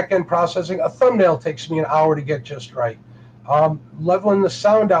 There's the back end processing. A thumbnail takes me an hour to get just right. Leveling the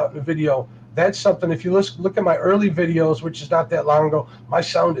sound out in the video. That's something, if you look at my early videos, which is not that long ago, my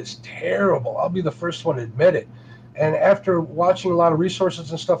sound is terrible. I'll be the first one to admit it. And after watching a lot of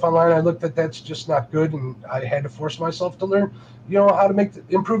resources and stuff online, I looked at that's just not good, and I had to force myself to learn, how to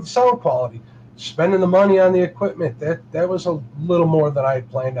improve the sound quality. Spending the money on the equipment, that was a little more than I had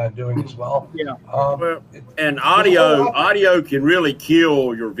planned on doing as well. Yeah. And audio can really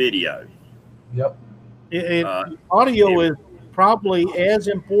kill your video. Yep. Audio is probably as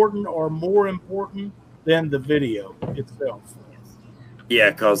important or more important than the video itself. Yeah,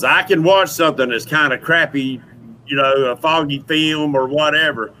 because I can watch something that's kind of crappy, a foggy film or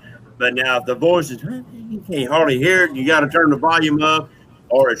whatever. But now if the voice is, you can't hardly hear it, you got to turn the volume up,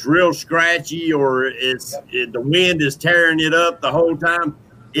 or it's real scratchy, or the wind is tearing it up the whole time.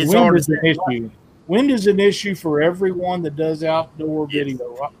 It's hard to say. Wind is an issue for everyone that does outdoor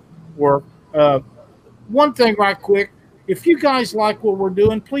video work. One thing right quick, if you guys like what we're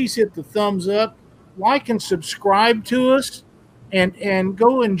doing, please hit the thumbs up, like and subscribe to us, and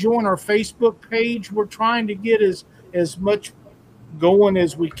go and join our Facebook page. We're trying to get as much going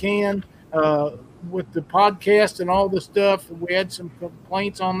as we can with the podcast and all the stuff. We had some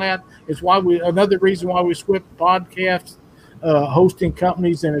complaints on that. It's another reason why we switched podcast hosting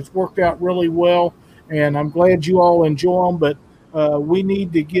companies, and it's worked out really well. And I'm glad you all enjoy them, but we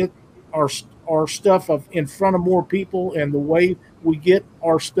need to get our stuff in front of more people, and the way we get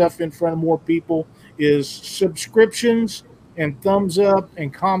our stuff in front of more people is subscriptions and thumbs up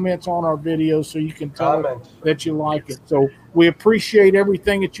and comments on our videos, so you can tell that you like it. So we appreciate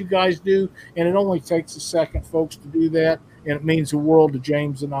everything that you guys do, and it only takes a second, folks, to do that, and it means the world to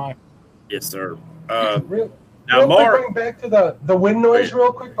James and I. Yes, sir. Now, Mark, going back to the wind noise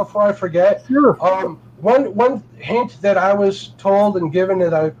real quick before I forget. Sure. One hint that I was told and given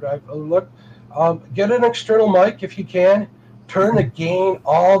that I've looked, get an external mic if you can, turn the gain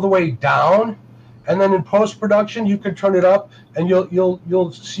all the way down, and then in post-production you can turn it up, and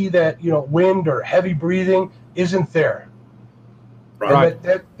you'll see that wind or heavy breathing isn't there. Right.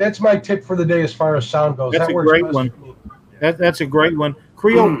 That's my tip for the day as far as sound goes. That's a great one. That's a great one.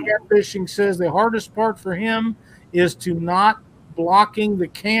 Creole Catfishing says the hardest part for him is to not blocking the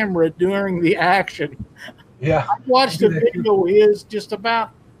camera during the action. Yeah. I watched a video of his just about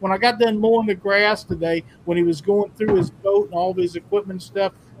when I got done mowing the grass today, when he was going through his boat and all of his equipment and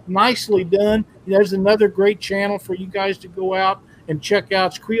stuff. Nicely done. There's another great channel for you guys to go out and check out.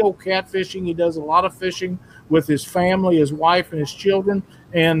 It's Creole Catfishing. He does a lot of fishing with his family, his wife, and his children,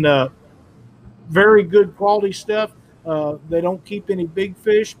 and very good quality stuff. They don't keep any big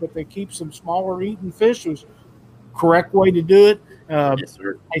fish, but they keep some smaller eating fish. It was correct way to do it. Yes,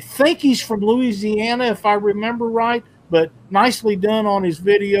 sir. I think he's from Louisiana, if I remember right, but nicely done on his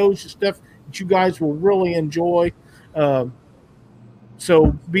videos and stuff that you guys will really enjoy.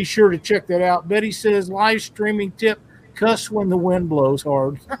 So be sure to check that out. Betty says, live streaming tip, cuss when the wind blows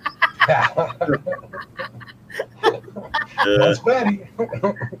hard. That's Betty.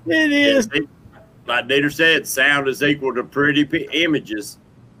 It is. like Dieter said, sound is equal to pretty images.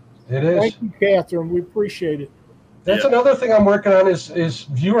 It is. Thank you, Catherine. We appreciate it. That's another thing I'm working on is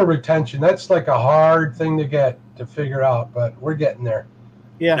viewer retention. That's like a hard thing to figure out, but we're getting there.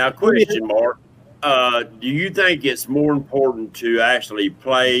 Yeah. Now, question, Mark. Do you think it's more important to actually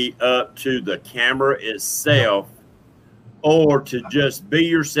play up to the camera itself, or to just be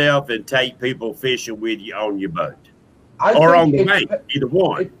yourself and take people fishing with you on your boat, or on the bank? Either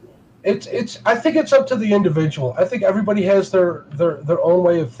one. I think it's up to the individual. I think everybody has their own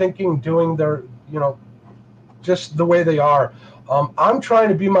way of thinking, doing their, just the way they are. I'm trying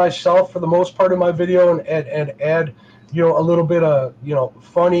to be myself for the most part of my video and add, a little bit of,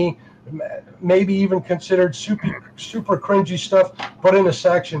 funny, maybe even considered super cringy stuff, but in a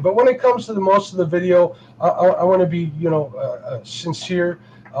section. But when it comes to most of the video, I want to be, sincere,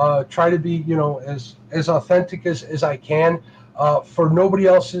 try to be, as authentic as I can, for nobody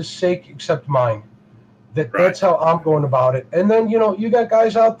else's sake except mine. That's how I'm going about it. And then, you got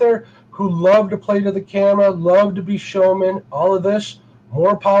guys out there who love to play to the camera, love to be showmen, all of this,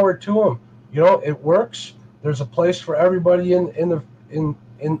 more power to them. It works. There's a place for everybody in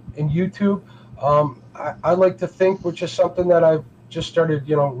YouTube. I like to think, which is something that I've just started,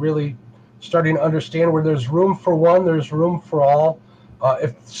 really starting to understand, where there's room for one, there's room for all.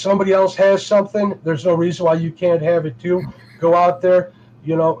 If somebody else has something, there's no reason why you can't have it too. Go out there,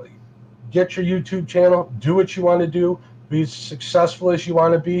 get your YouTube channel, do what you want to do, be as successful as you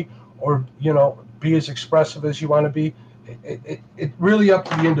want to be, or, be as expressive as you want to be. It really up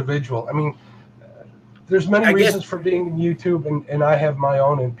to the individual. I mean, there's many reasons for being in YouTube, and I have my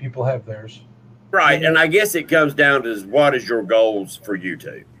own, and people have theirs. Right, and I guess it comes down to what is your goals for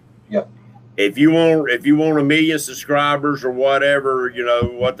YouTube. Yep. If you want 1 million subscribers or whatever,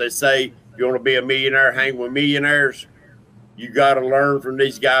 what they say, you want to be a millionaire, hang with millionaires. You got to learn from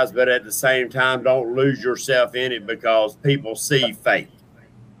these guys, but at the same time, don't lose yourself in it, because people see fake.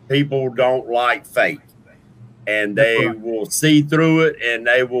 People don't like fake, and they will see through it, and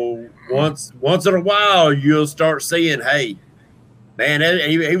they will once in a while you'll start seeing, hey, man,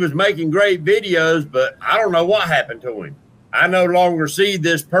 he was making great videos, but I don't know what happened to him. I no longer see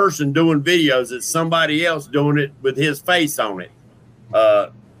this person doing videos. It's somebody else doing it with his face on it.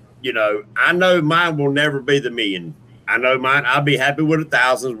 I know mine will never be the million. I know mine, I'll be happy with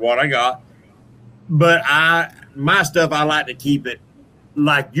 1,000 is what I got. But my stuff, I like to keep it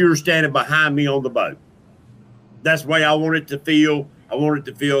like you're standing behind me on the boat. That's the way I want it to feel. I want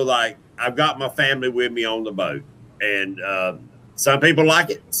it to feel like I've got my family with me on the boat. And some people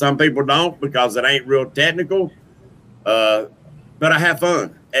like it. Some people don't, because it ain't real technical. But I have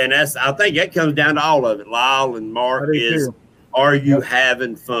fun. And I think that comes down to all of it. Lyle and Mark are you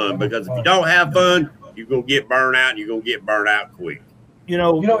having fun? Because if you don't have fun, you're going to get burned out, and you're going to get burned out quick.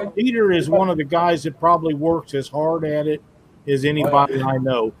 Peter is one of the guys that probably works as hard at it as anybody I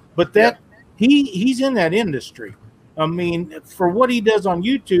know. But he's in that industry. I mean, for what he does on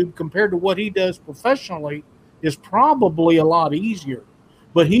YouTube compared to what he does professionally is probably a lot easier.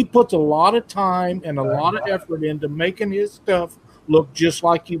 But he puts a lot of time and a lot of effort into making his stuff look just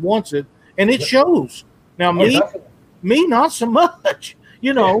like he wants it, and it shows. Now, me, not so much,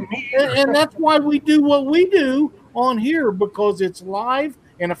 and that's why we do what we do on here, because it's live,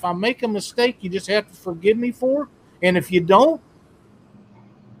 and if I make a mistake, you just have to forgive me for it, and if you don't,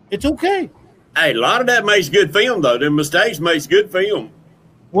 it's okay. Hey, a lot of that makes good film, though. Them mistakes makes good film.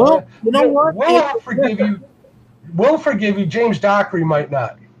 Well, you know what? We'll forgive you. James Dockery might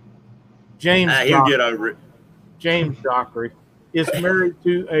not. He'll get over it. James Dockery is married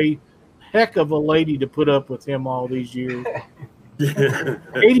to a heck of a lady to put up with him all these years.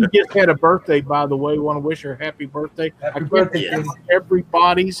 Katie just had a birthday, by the way. Want to wish her happy birthday. Happy birthday, Katie.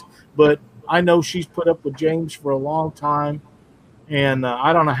 Everybody's, but I know she's put up with James for a long time, and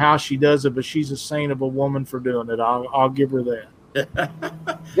I don't know how she does it, but she's a saint of a woman for doing it. I'll give her that.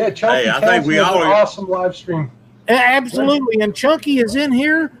 Yeah, Chunky, I think we all an awesome live stream. Absolutely, and Chunky is in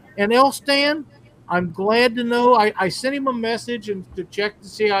here, and Elstan, I'm glad to know. I sent him a message and to check to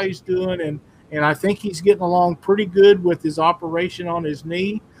see how he's doing, and I think he's getting along pretty good with his operation on his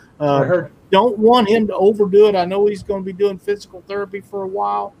knee. Don't want him to overdo it. I know he's going to be doing physical therapy for a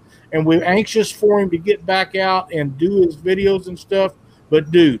while, and we're anxious for him to get back out and do his videos and stuff.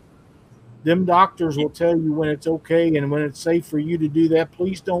 But, dude, them doctors will tell you when it's okay and when it's safe for you to do that.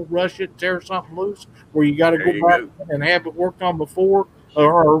 Please don't rush it, tear something loose where you got to go back and have it worked on before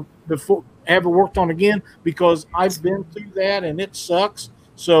or have it worked on again, because I've been through that and it sucks.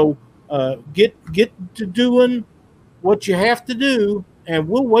 So get to doing what you have to do, and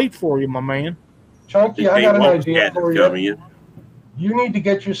we'll wait for you, my man. Chunky, I got an idea for you. you need to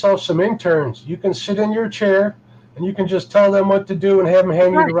get yourself some interns. You can sit in your chair and you can just tell them what to do and have them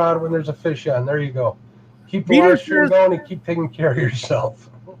hand you the rod when there's a fish on. There you go. Keep the water stream going and keep taking care of yourself.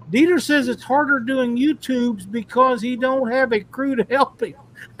 Dieter says it's harder doing YouTubes because he don't have a crew to help him.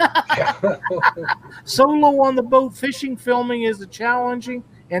 Solo on the boat fishing filming is challenging,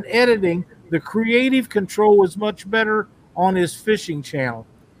 and editing. The creative control is much better on his fishing channel.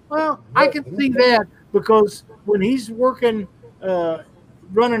 Well, I can see that because when he's working,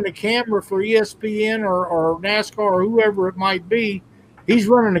 running the camera for ESPN or NASCAR or whoever it might be, he's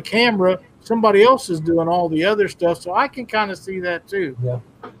running the camera. Somebody else is doing all the other stuff, so I can kind of see that too. Yeah.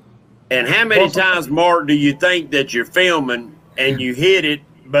 And how many times, Mark, do you think that you're filming and you hit it,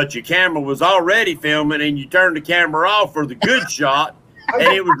 but your camera was already filming and you turned the camera off for the good shot and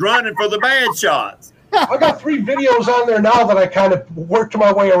it was running for the bad shots? I got 3 videos on there now that I kind of worked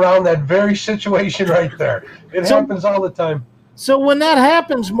my way around that very situation right there. It happens all the time. So when that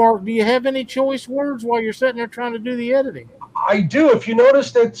happens, Mark, do you have any choice words while you're sitting there trying to do the editing? I do. If you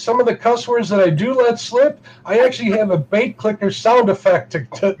notice that some of the cuss words that I do let slip, I actually have a bait clicker sound effect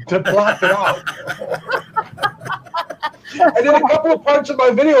to block it out. And then a couple of parts of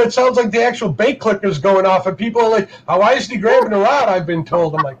my video, it sounds like the actual bait clicker is going off, and people are like, oh, why isn't he grabbing a rod? I've been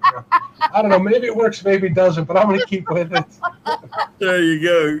told. I'm like, I don't know. Maybe it works, maybe it doesn't, but I'm going to keep with it. There you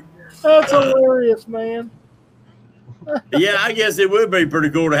go. That's hilarious, man. Yeah, I guess it would be pretty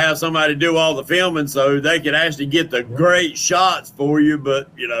cool to have somebody do all the filming so they could actually get the great shots for you.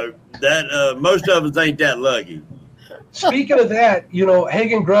 But, you know, that most of us ain't that lucky. Speaking of that, you know,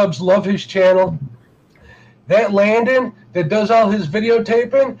 Hagen Grubbs, love his channel. That Landon that does all his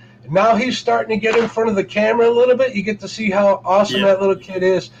videotaping, now he's starting to get in front of the camera a little bit. You get to see how awesome that little kid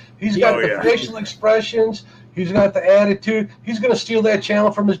is. He's got the facial expressions. He's got the attitude. He's going to steal that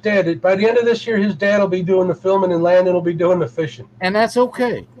channel from his dad. By the end of this year, his dad will be doing the filming and Landon will be doing the fishing. And that's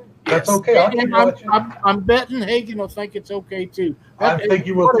okay. That's okay. I'm betting Hagen will think it's okay, too. I think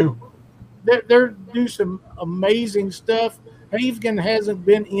he will, too. They're do some amazing stuff. Hagen hasn't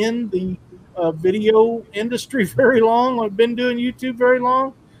been in the video industry very long. I've been doing YouTube very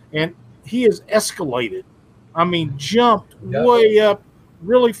long, and he has escalated. I mean, jumped way up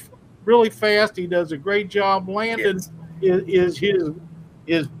really fast. He does a great job. Landon is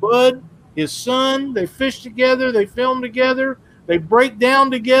his bud, his son. They fish together. They film together. They break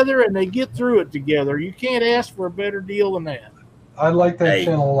down together, and they get through it together. You can't ask for a better deal than that. I like that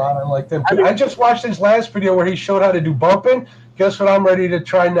channel a lot. I like them too. I just watched his last video where he showed how to do bumping. Guess what I'm ready to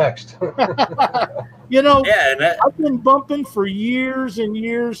try next? You know, I've been bumping for years and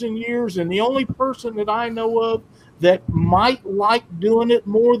years and years, and the only person that I know of that might like doing it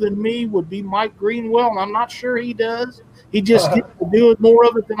more than me would be Mike Greenwell, and I'm not sure he does. He just gets to do more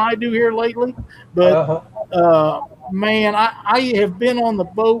of it than I do here lately. But, man, I have been on the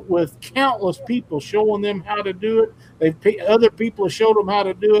boat with countless people showing them how to do it. Other people have showed them how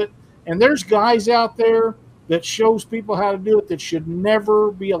to do it. And there's guys out there that shows people how to do it that should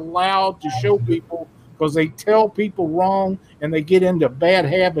never be allowed to show people because they tell people wrong and they get into a bad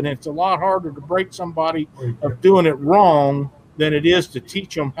habit. And it's a lot harder to break somebody of doing it wrong than it is to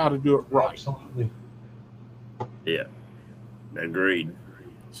teach them how to do it right. Absolutely. Yeah, agreed.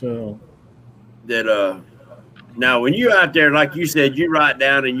 So that now when you out there, like you said, you write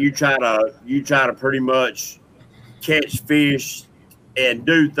down and you try to pretty much catch fish and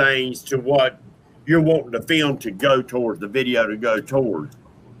do things to what you're wanting the film to go towards, the video to go towards.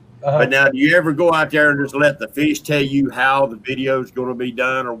 But now, do you ever go out there and just let the fish tell you how the video is going to be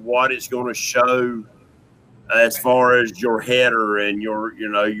done or what it's going to show as far as your header and your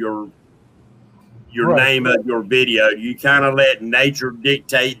name of your video? You kind of let nature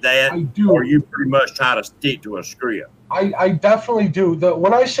dictate that, I do. Or you pretty much try to stick to a script? I definitely do.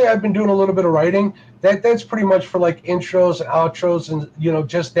 When I say I've been doing a little bit of writing, that's pretty much for like intros and outros and, you know,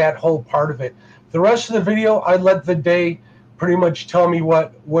 just that whole part of it. The rest of the video, I let the day pretty much tell me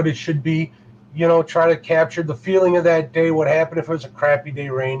what it should be, you know, try to capture the feeling of that day. What happened if it was a crappy day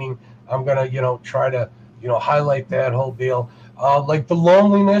raining? I'm going to, you know, try to, you know, highlight that whole deal. Like the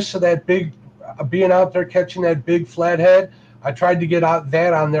loneliness of that big, being out there catching that big flathead. I tried to get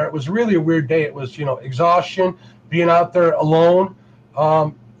that on there. It was really a weird day. It was, you know, exhaustion, being out there alone,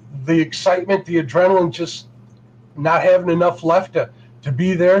 the excitement, the adrenaline, just not having enough left to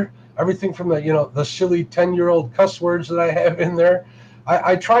be there. Everything from the, you know, the silly 10-year-old cuss words that I have in there.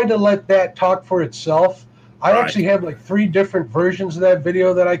 I tried to let that talk for itself. I actually have like 3 different versions of that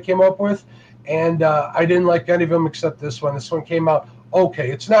video that I came up with, and I didn't like any of them except this one. This one came out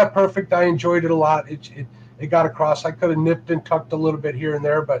okay. It's not perfect. I enjoyed it a lot. It got across. I could have nipped and tucked a little bit here and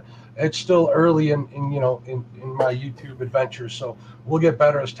there, but it's still early in my YouTube adventures. So we'll get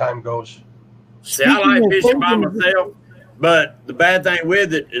better as time goes. See, I like fishing by myself, but the bad thing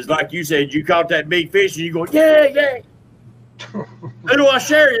with it is, like you said, you caught that big fish and you go, yeah. Who do I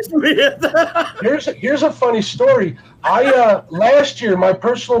share this with? Here's a funny story. I last year my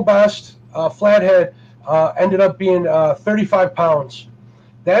personal best flathead ended up being 35 pounds.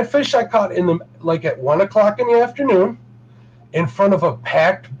 That fish I caught at 1 o'clock in the afternoon in front of a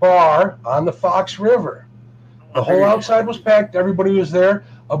packed bar on the Fox River. The whole outside was packed. Everybody was there.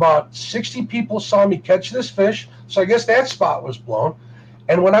 About 60 people saw me catch this fish. So I guess that spot was blown.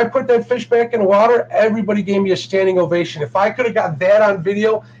 And when I put that fish back in the water, everybody gave me a standing ovation. If I could have got that on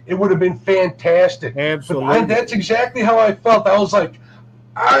video, it would have been fantastic. Absolutely. That's exactly how I felt. I was like,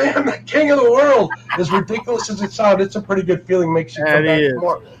 I am the king of the world. As ridiculous as it sounds, it's a pretty good feeling. Makes you come back for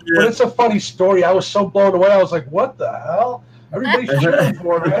more. Yeah. But it's a funny story. I was so blown away. I was like, what the hell? Everybody's cheering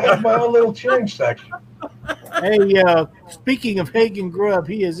for me. I have my own little cheering section. Hey, speaking of Hagen Grubb,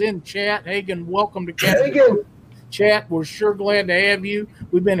 he is in chat. Hagen, welcome to Hagen. Chat. We're sure glad to have you.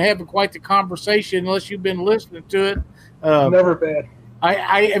 We've been having quite the conversation, unless you've been listening to it. Never bad.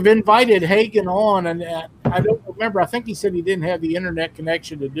 I have invited Hagen on, and I don't remember. I think he said he didn't have the internet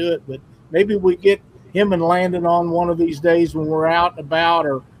connection to do it, but maybe we get him and Landon on one of these days when we're out and about,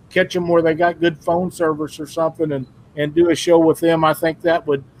 or catch them where they got good phone service or something, and do a show with them. I think that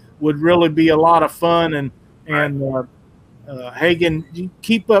would really be a lot of fun. And Hagen, you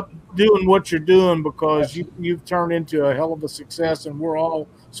keep up doing what you're doing, because you've turned into a hell of a success, and we're all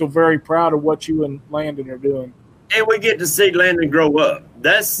so very proud of what you and Landon are doing. And we get to see Landon grow up.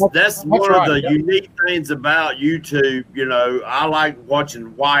 That's one of the unique things about YouTube. You know, I like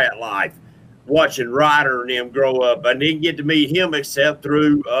watching Wyatt Life, watching Ryder and them grow up. I didn't get to meet him except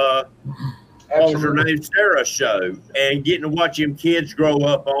through what was her name, Sarah's show, and getting to watch them kids grow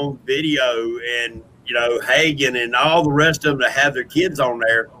up on video, and Hagen and all the rest of them that have their kids on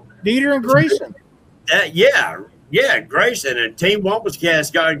there. Dieter and Grayson. Grayson and Team Wampus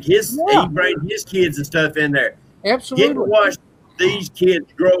Cast got he bring his kids and stuff in there. Absolutely. Get to watch these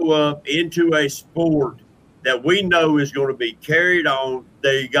kids grow up into a sport that we know is going to be carried on.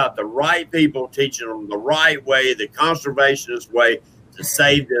 They got the right people teaching them the right way, the conservationist way to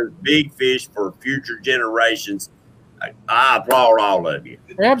save those big fish for future generations. I applaud all of you.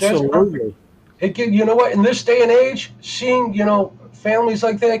 Absolutely. You know what? In this day and age, seeing families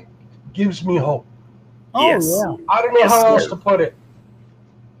like that gives me hope. Oh, yes. Yeah. I don't know how else to put it.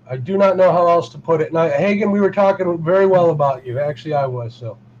 I do not know how else to put it. And Hagen, we were talking very well about you. Actually, I was.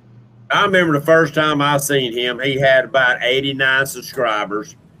 So I remember the first time I seen him, he had about 89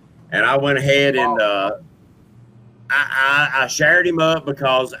 subscribers, and I went ahead and I shared him up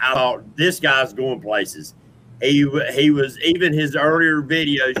because I thought this guy's going places. He was, even his earlier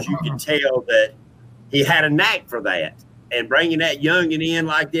videos, you could tell that he had a knack for that. And bringing that youngin in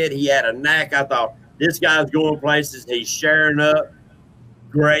like that, he had a knack. I thought, this guy's going places. He's sharing up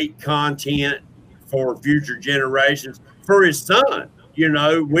great content for future generations, for his son.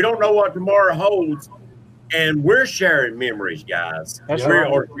 We don't know what tomorrow holds, and we're sharing memories, guys. That's we're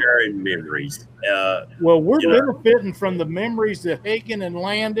right. sharing memories. Well, we're benefiting from the memories that Hagen and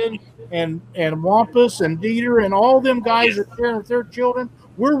Landon and Wampus and Dieter and all them guys are sharing with their children.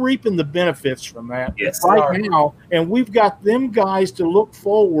 We're reaping the benefits from that right now, and we've got them guys to look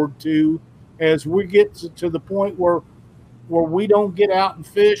forward to as we get to the point where we don't get out and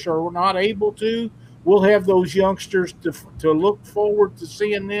fish, or we're not able to. We'll have those youngsters to look forward to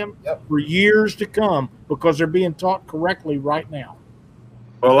seeing them for years to come, because they're being taught correctly right now.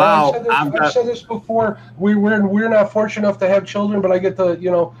 Well, I've said this before. We're not fortunate enough to have children, but I get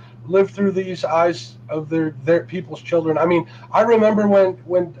to live through these eyes of their people's children. I mean, I remember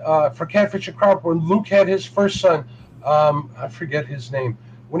when for Catfish and Carp, when Luke had his first son, I forget his name.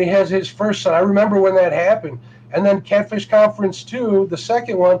 When he has his first son, I remember when that happened. And then Catfish Conference 2, the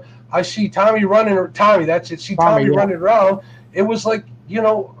second one, I see Tommy running. Tommy, that's it. Tommy running around. It was like,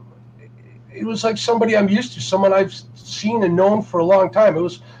 it was like somebody I'm used to, someone I've seen and known for a long time. It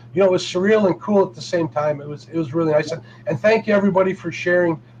was, it was surreal and cool at the same time. It was really nice. And thank you, everybody, for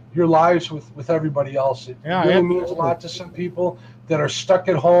sharing your lives with everybody else. It really means a lot to some people that are stuck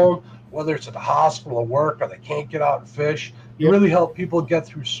at home, whether it's at the hospital or work, or they can't get out and fish. You really help people get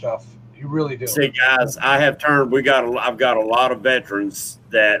through stuff. You really do. See, guys, I've got a lot of veterans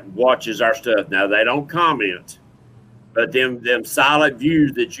that watches our stuff. Now, they don't comment, but them silent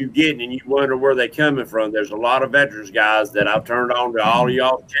views that you get, and you wonder where they're coming from. There's a lot of veterans guys that I've turned on to all of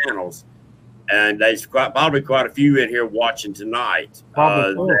y'all's channels, and there's probably quite a few in here watching tonight.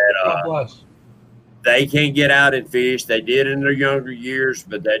 God bless. they can't get out and fish. They did in their younger years,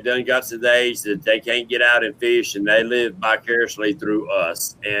 but they done got to the age that they can't get out and fish, and they live vicariously through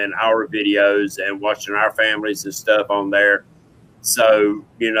us and our videos and watching our families and stuff on there. So,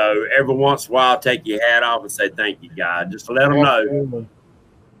 you know, every once in a while, take your hat off and say thank you, God. Just let them know.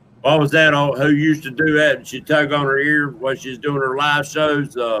 What was that? Who used to do that? She'd tug on her ear when she's doing her live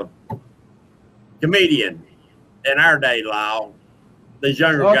shows. Comedian in our day, Lyle. These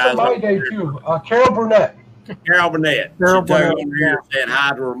younger guys. In my day too. Carol Burnett. Carol Burnett. She tugged on her ear and said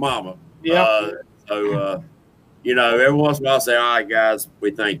hi to her mama. Yeah. You know, every once in a while, I say, all right, guys,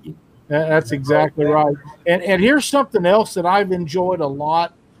 we thank you. That's exactly right. And here's something else that I've enjoyed a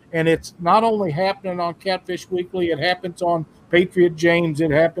lot, and it's not only happening on Catfish Weekly, it happens on Patriot James,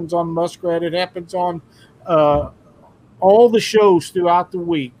 it happens on Muskrat, it happens on all the shows throughout the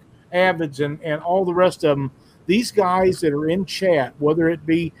week, Avids and all the rest of them. These guys that are in chat, whether it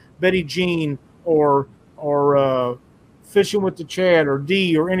be Betty Jean or Fishing with the Chad or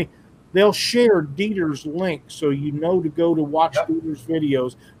D or any, they'll share Dieter's link so you know to go to watch Dieter's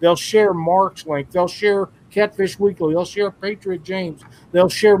videos. They'll share Mark's link. They'll share Catfish Weekly. They'll share Patriot James. They'll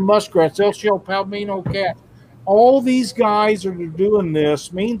share Muskrats. They'll share Palomino Cat. All these guys that are doing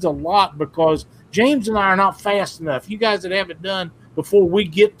this means a lot because James and I are not fast enough. You guys that have it done before we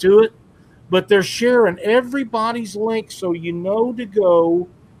get to it, but they're sharing everybody's link so you know to go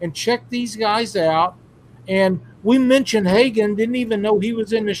and check these guys out. And we mentioned Hagen, didn't even know he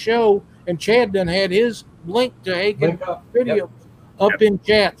was in the show, and Chad done had his link to Hagen video up in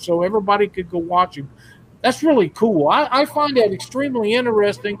chat so everybody could go watch him. That's really cool. I find that extremely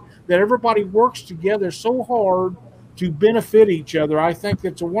interesting that everybody works together so hard to benefit each other. I think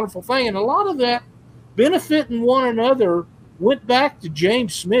that's a wonderful thing. And a lot of that benefiting one another went back to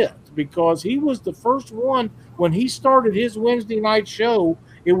James Smith because he was the first one when he started his Wednesday night show.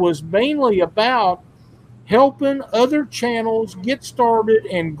 It was mainly about helping other channels get started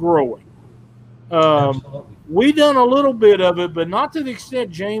and growing. We done a little bit of it, but not to the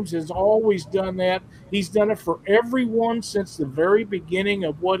extent James has always done that. He's done it for everyone since the very beginning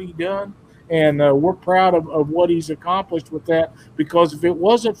of what he done, and we're proud of what he's accomplished with that, because if it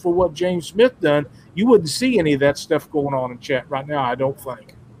wasn't for what James Smith done, you wouldn't see any of that stuff going on in chat right now, I don't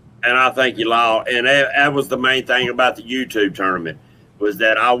think. And I thank you, Lyle. And that was the main thing about the YouTube tournament, was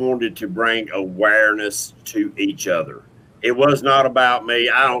that I wanted to bring awareness to each other. It was not about me.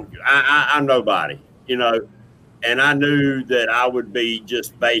 I'm nobody, you know, and I knew that I would be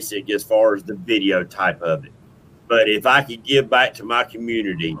just basic as far as the video type of it. But if I could give back to my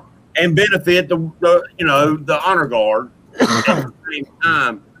community and benefit the honor guard at the same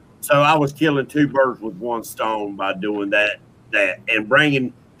time, so I was killing two birds with one stone by doing that and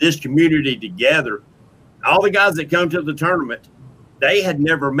bringing this community together. All the guys that come to the tournament, they had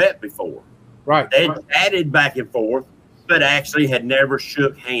never met before. Right. They had chatted back and forth, but actually had never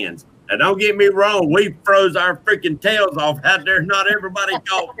shook hands. Now, don't get me wrong. We froze our freaking tails off out there. Not everybody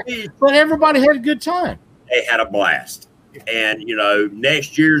caught fish. But everybody had a good time. They had a blast. And, you know,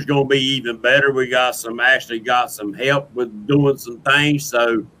 next year's going to be even better. We got some help with doing some things.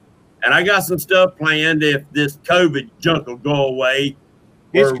 So, and I got some stuff planned if this COVID junk will go away.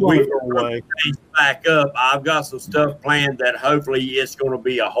 It's going to go away. Back up. I've got some stuff planned that hopefully it's going to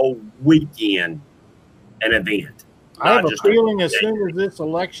be a whole weekend, an event. I have a feeling as soon as this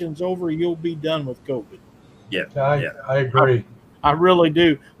election's over, you'll be done with COVID. Yeah. I agree. I really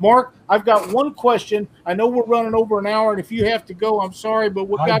do. Mark, I've got one question. I know we're running over an hour, and if you have to go, I'm sorry, but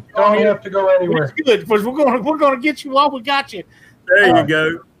we got you. Don't have to go anywhere. It's good, because we're going to get you while we got you. There you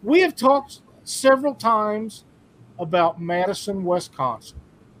go. We have talked several times about Madison, Wisconsin.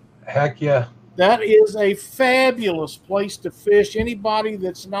 Heck yeah. That is a fabulous place to fish. Anybody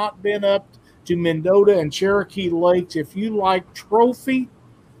that's not been up to Mendota and Cherokee Lakes, if you like trophy,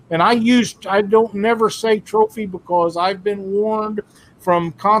 and I don't never say trophy because I've been warned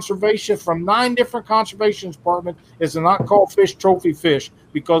from conservation, from 9 different conservation departments, is to not call fish trophy fish,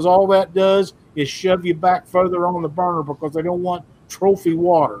 because all that does is shove you back further on the burner, because they don't want trophy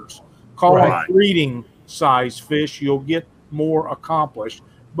waters. Call it breeding size fish. You'll get more accomplished.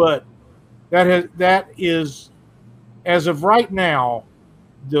 But that is, as of right now,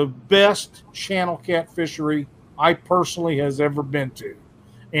 the best channel cat fishery I personally has ever been to.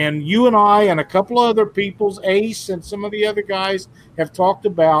 And you and I and a couple of other people's, Ace and some of the other guys, have talked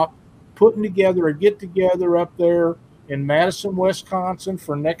about putting together a get-together up there in Madison, Wisconsin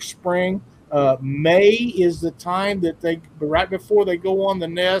for next spring. May is the time that right before they go on the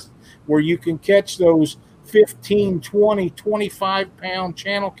nest, where you can catch those 15, 20, 25-pound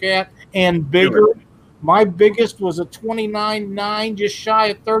channel cat and bigger. My biggest was a 29.9, just shy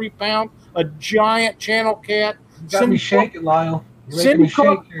of 30 pounds. a giant channel cat. You got me shaking, Lyle. You're making Cindy me shake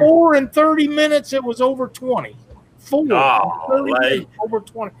caught here. 4 in 30 minutes. It was over 20. 4 in 30 Golly. minutes, over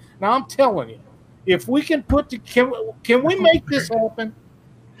 20. Now I'm telling you, if we can can we make this happen?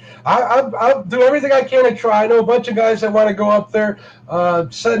 I'll do everything I can to try. I know a bunch of guys that want to go up there,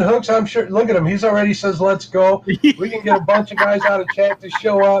 send hooks. I'm sure. Look at him. He's already says, let's go. We can get a bunch of guys out of chat to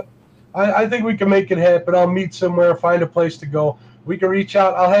show up. I think we can make it happen. I'll meet somewhere, find a place to go. We can reach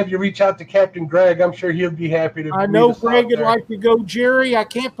out. I'll have you reach out to Captain Greg. I'm sure he'll be happy to. I know Greg would like to go. Jerry, I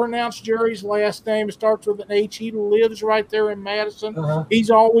can't pronounce Jerry's last name. It starts with an H. He lives right there in Madison.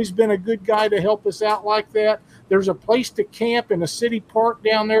 He's always been a good guy to help us out like that. There's a place to camp in a city park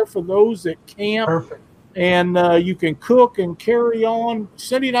down there for those that camp. Perfect. And you can cook and carry on.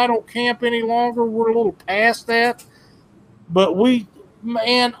 Cindy and I don't camp any longer. We're a little past that. But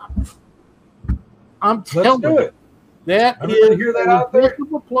I'm telling you. That Everybody is hear that a out there?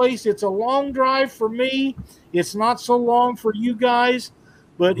 beautiful place. It's a long drive for me. It's not so long for you guys.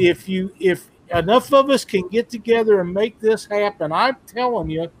 But if enough of us can get together and make this happen, I'm telling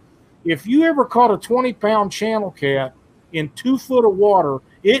you, if you ever caught a 20-pound channel cat in 2 foot of water,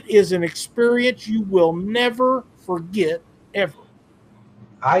 it is an experience you will never forget ever.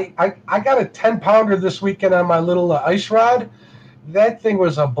 I got a 10-pounder this weekend on my little ice rod. That thing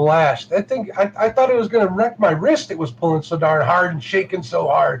was a blast. That thing, I thought it was going to wreck my wrist. It was pulling so darn hard and shaking so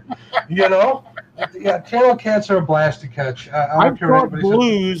hard. You know? Yeah, channel cats are a blast to catch. I've caught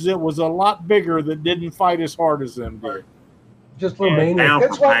blues that was a lot bigger that didn't fight as hard as them did. Just little maniac.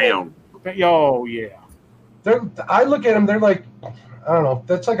 That's pound. Oh, yeah. I look at them, they're like, I don't know,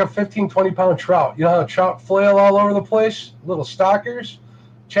 that's like a 15, 20-pound trout. You know how trout flail all over the place? Little stalkers?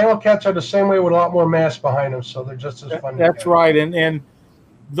 Channel cats are the same way with a lot more mass behind them, so they're just as fun. That's right. And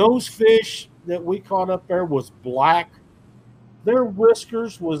those fish that we caught up there was black. Their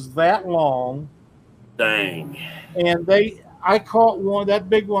whiskers was that long. Dang. And I caught one, that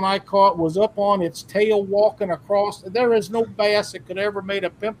big one I caught was up on its tail walking across. There is no bass that could ever made a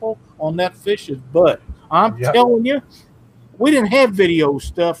pimple on that fish's butt. I'm telling you, we didn't have video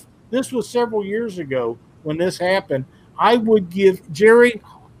stuff. This was several years ago when this happened. I would give Jerry,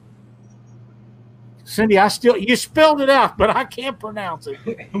 Cindy, you spelled it out, but I can't pronounce it.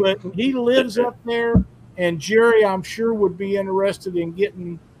 But he lives up there, and Jerry, I'm sure, would be interested in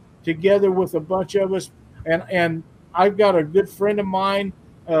getting together with a bunch of us. And I've got a good friend of mine.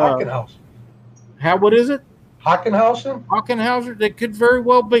 Hockenhausen. What is it? Hockenhausen? Hockenhausen. That could very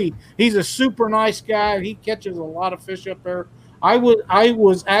well be. He's a super nice guy. He catches a lot of fish up there. I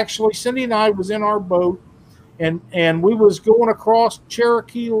was actually, Cindy and I was in our boat, and we was going across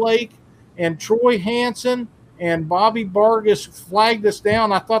Cherokee Lake, and Troy Hansen and Bobby Vargas flagged us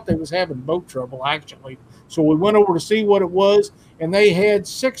down. I thought they was having boat trouble, actually. So we went over to see what it was, and they had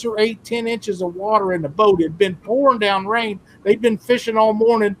 6 or 8, 10 inches of water in the boat. It had been pouring down rain. They'd been fishing all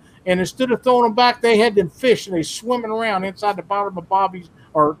morning, and instead of throwing them back, they had them fish, and they swimming around inside the bottom of Bobby's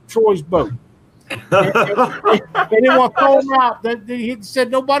or Troy's boat. They didn't want to throw them out. He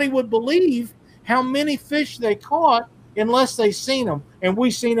said nobody would believe how many fish they caught unless they seen them. And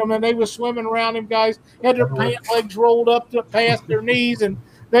we seen them, and they was swimming around them guys, had their pant legs rolled up to past their knees, and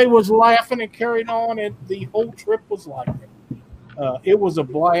they was laughing and carrying on, and the whole trip was like that. It was a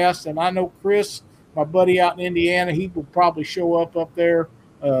blast, and I know Chris, my buddy out in Indiana, he will probably show up there.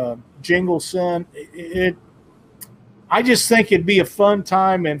 Jingle's son. I just think it'd be a fun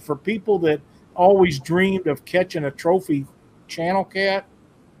time, and for people that always dreamed of catching a trophy channel cat,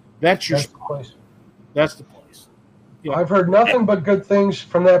 that's the place. That's the place. Yeah. I've heard nothing but good things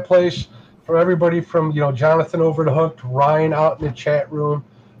from that place, from everybody from, Jonathan over to Hook to Ryan out in the chat room.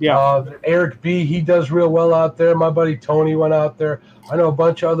 Yeah. Eric B, he does real well out there. My buddy Tony went out there. I know a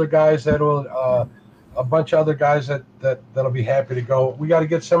bunch of other guys that'll be happy to go. We got to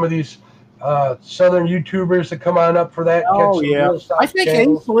get some of these southern YouTubers to come on up for that. Oh, yeah. I think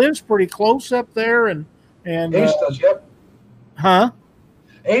Ace lives pretty close up there, and Ace does, yep. Huh?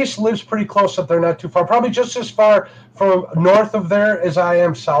 Ace lives pretty close up there, not too far. Probably just as far from north of there as I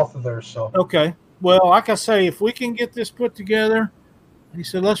am south of there. So okay. Well, like I say, if we can get this put together, he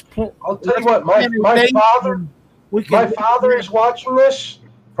said, I'll tell you what, my father is watching this.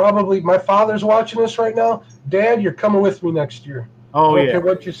 Probably my father's watching this right now. Dad, you're coming with me next year. Oh, yeah.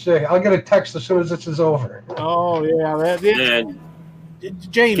 What you say? I'll get a text as soon as this is over. Oh, yeah.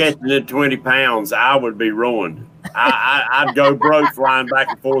 James, catching the 20 pounds, I would be ruined. I'd go broke flying back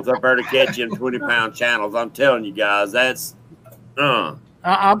and forth up there to catch in 20-pound channels. I'm telling you guys, that's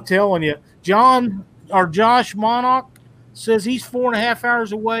I'm telling you. Josh Monarch says he's 4.5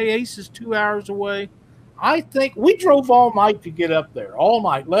 hours away. Ace is 2 hours away. I think we drove all night to get up there. All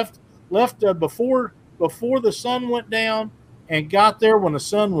night. Left left before the sun went down and got there when the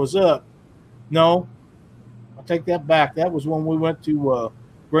sun was up. No, I'll take that back. That was when we went to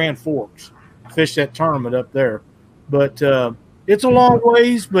Grand Forks, fished that tournament up there. But it's a long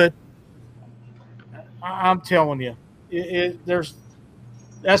ways, but I'm telling you,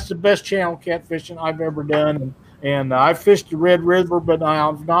 that's the best channel catfishing I've ever done. And I fished the Red River, but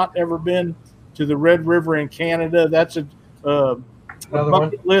I've not ever been to the Red River in Canada. That's a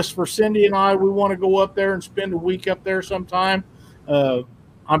bucket list for Cindy and I. We want to go up there and spend a week up there sometime.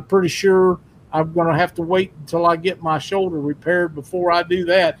 I'm pretty sure I'm going to have to wait until I get my shoulder repaired before I do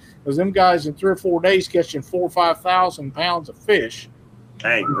that, because them guys in 3 or 4 days catching 4,000 or 5,000 pounds of fish.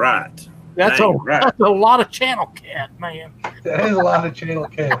 Dang right. That's a lot of channel cat, man. That is a lot of channel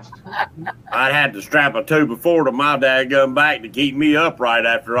cats. I'd have to strap a 2x4 to my dadgum back to keep me upright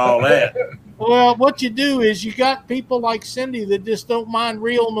after all that. Well, what you do is you got people like Cindy that just don't mind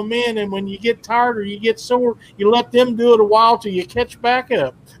reeling them in, and when you get tired or you get sore, you let them do it a while till you catch back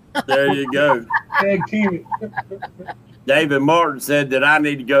up. There you go. Tag team. David Martin said that I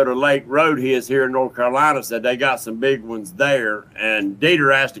need to go to Lake Roadhead here in North Carolina. Said they got some big ones there. And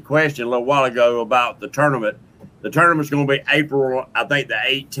Dieter asked a question a little while ago about the tournament. The tournament's going to be April, I think, the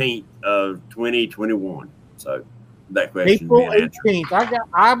 18th of 2021. So that question April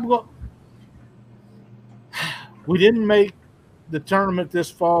 18th. We didn't make the tournament this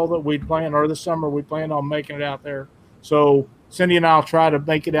fall that we planned, or this summer we planned on making it out there. So Cindy and I'll try to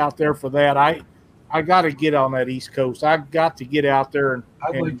make it out there for that. I got to get on that East Coast. I got to get out there.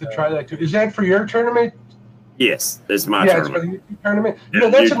 I'd like to try that too. Is that for your tournament? Yes, it's my tournament. It's for the YouTube tournament.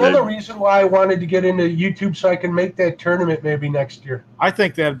 That's another reason why I wanted to get into YouTube, so I can make that tournament maybe next year. I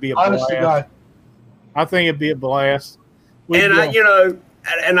think that'd be a Honestly, blast. God. I think it'd be a blast.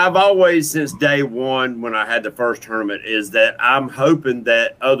 And I've always, since day one, when I had the first tournament, is that I'm hoping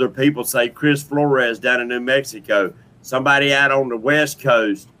that other people, say Chris Flores down in New Mexico, somebody out on the West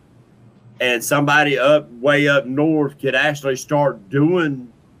Coast, and somebody way up north could actually start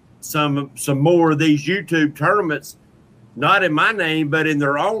doing some more of these YouTube tournaments, not in my name, but in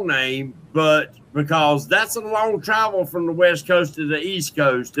their own name. But because that's a long travel from the West Coast to the East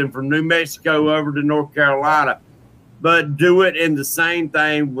Coast, and from New Mexico over to North Carolina. But do it in the same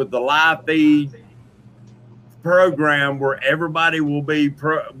thing with the live feed program, where everybody will be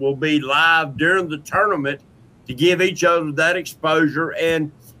live during the tournament to give each other that exposure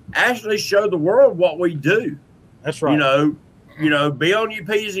and actually show the world what we do. That's right. Be on your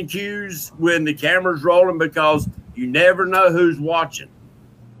P's and Q's when the camera's rolling, because you never know who's watching.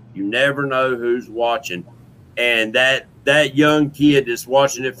 You never know who's watching. And that young kid that's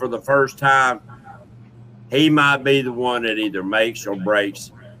watching it for the first time, he might be the one that either makes or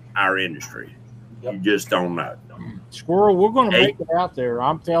breaks our industry. You just don't know. Squirrel, we're going to make it out there.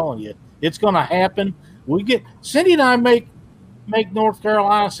 I'm telling you, it's going to happen. Cindy and I make North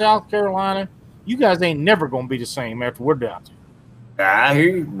Carolina, South Carolina. You guys ain't never going to be the same after we're down there. I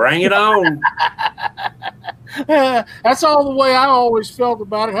hear you. Bring it on. That's all the way I always felt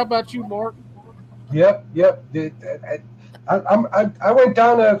about it. How about you, Mark? Yep. I went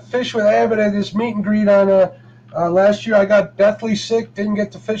down to fish with Abbott at this meet and greet on last year. I got deathly sick, didn't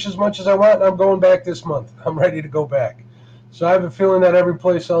get to fish as much as I want, and I'm going back this month. I'm ready to go back. So I have a feeling that every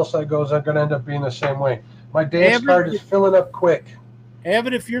place else I go is going to end up being the same way. My dance card is filling up quick.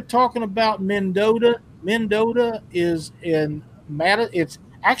 Abbott, if you're talking about Mendota is in Madison. It's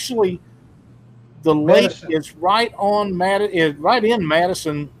actually the lake is right on right in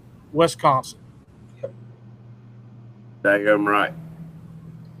Madison, Wisconsin. I'm right.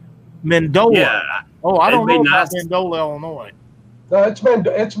 Mendola. Yeah. I don't know about Mendola, Illinois. No, it's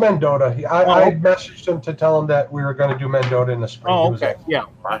Mendota. I messaged him to tell him that we were going to do Mendota in the spring. Oh, okay. Yeah.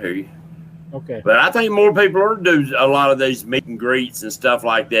 I hear you. Okay. But I think more people are do a lot of these meet and greets and stuff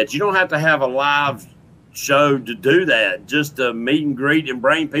like that. You don't have to have a live show to do that. Just a meet and greet and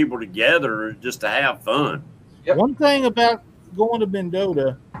bring people together just to have fun. Yep. One thing about going to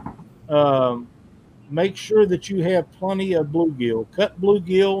Mendota, make sure that you have plenty of bluegill. Cut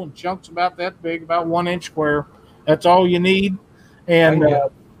bluegill in chunks about that big, about 1 inch square. That's all you need. And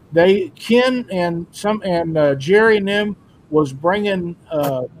Ken and Jerry and them was bringing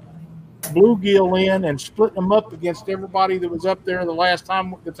bluegill in and splitting them up against everybody that was up there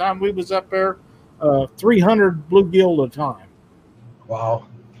the time we was up there, 300 bluegill at a time. Wow.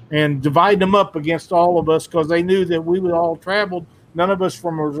 And divide them up against all of us, because they knew that we would all traveled. None of us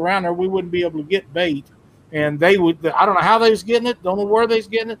from was around there, we wouldn't be able to get bait. And they would, I don't know how they was getting it. Don't know where they was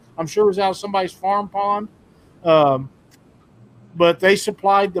getting it. I'm sure it was out of somebody's farm pond. But they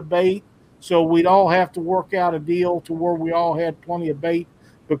supplied the bait. So we'd all have to work out a deal to where we all had plenty of bait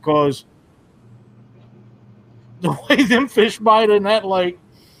because the way them fish bite in that lake,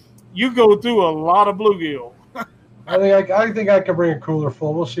 you go through a lot of bluegill. I think I can bring a cooler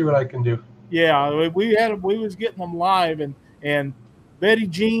full. We'll see what I can do. Yeah, we was getting them live, and Betty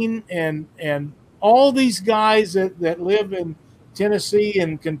Jean and all these guys that live in Tennessee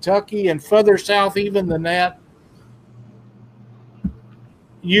and Kentucky and further south even than that.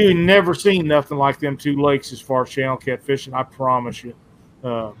 You never seen nothing like them two lakes as far as channel cat fishing. I promise you,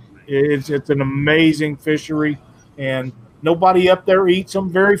 it's an amazing fishery, and nobody up there eats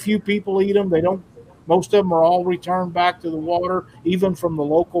them. Very few people eat them. They don't. Most of them are all returned back to the water, even from the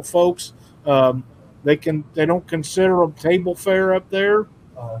local folks. They don't consider them table fare up there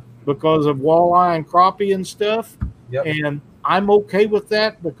because of walleye and crappie and stuff. Yep. And I'm okay with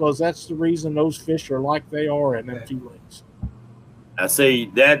that because that's the reason those fish are like they are in them two lakes. I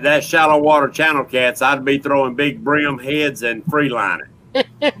see that shallow water channel cats. I'd be throwing big brim heads and free lining.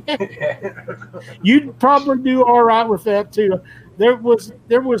 You'd probably do all right with that too. There was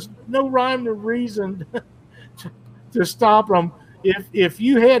no rhyme or reason to stop them. If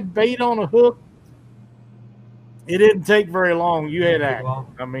you had bait on a hook, it didn't take very long. You had act.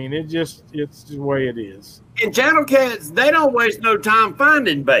 I mean, it's the way it is. And channel cats, they don't waste no time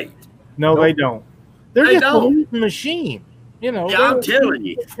finding bait. No, they don't. They're just a machine. You know. Yeah, I'm telling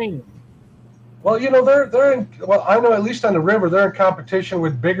you. Well, you know, they're in. Well, I know at least on the river, they're in competition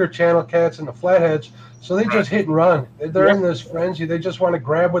with bigger channel cats and the flatheads. So they just hit and run. They're in this frenzy. They just want to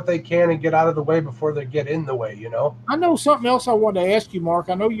grab what they can and get out of the way before they get in the way, you know? I know something else I wanted to ask you, Mark.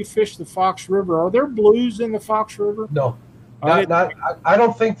 I know you fish the Fox River. Are there blues in the Fox River? No. I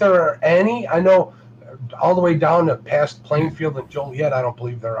don't think there are any. I know all the way down to past Plainfield and Joliet, I don't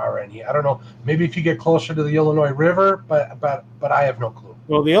believe there are any. I don't know. Maybe if you get closer to the Illinois River, but I have no clue.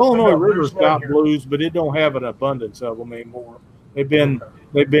 Well, the Illinois River's got blues, but it don't have an abundance of them anymore. They've been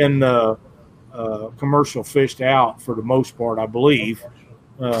commercial fished out for the most part, I believe.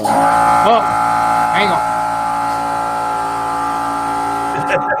 Hang on.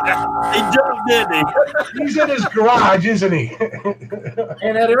 He jumped, didn't he? He's in his garage, isn't he?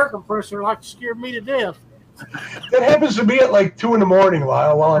 And that air compressor like scared me to death. That happens to me at like 2 a.m,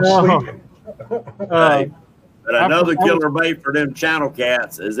 Lyle, while I'm sleeping. But another killer bait for them channel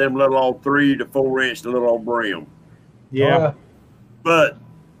cats is them little old 3 to 4 inch little old brim. Yeah. But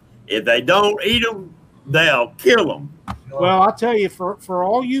if they don't eat them, they'll kill them. Well, I'll tell you, for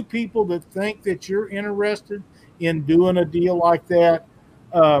all you people that think that you're interested in doing a deal like that,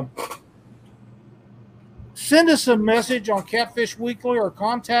 send us a message on Catfish Weekly or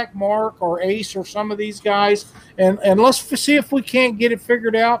contact Mark or Ace or some of these guys, and let's see if we can't get it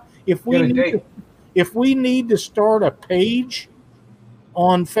figured out. If we need to start a page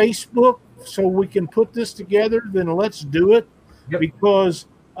on Facebook so we can put this together, then let's do it. Yep. Because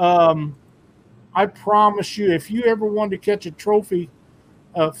I promise you, if you ever wanted to catch a trophy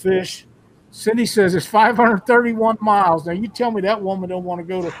fish, Cindy says it's 531 miles. Now you tell me that woman don't want to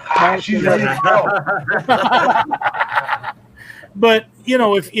go to. She's ready to go. But you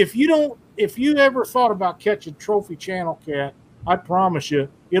know, if you ever thought about catching trophy channel cat, I promise you,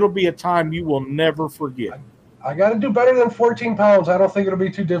 it'll be a time you will never forget. I got to do better than 14 pounds. I don't think it'll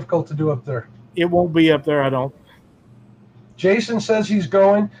be too difficult to do up there. It won't be up there, I don't. Jason says he's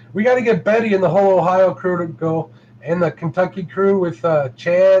going. We got to get Betty and the whole Ohio crew to go, and the Kentucky crew with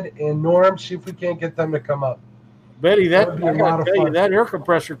Chad and Norm. See if we can't get them to come up. Betty, that air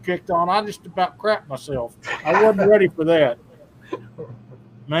compressor kicked on. I just about crapped myself. I wasn't ready for that.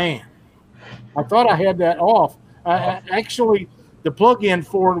 Man, I thought I had that off. Actually, the plug-in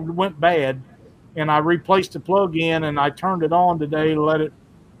for it went bad, and I replaced the plug-in, and I turned it on today to let it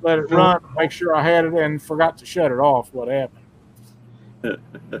run, make sure I had it, and forgot to shut it off. What happened?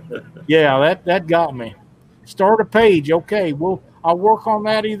 Yeah, that got me. Start a page, okay. I'll work on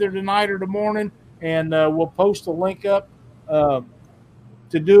that either tonight or the morning, and we'll post a link up to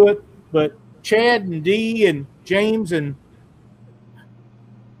do it. But Chad and Dee and James and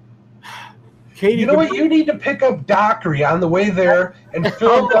Katie, you know what? You need to pick up Dockery on the way there and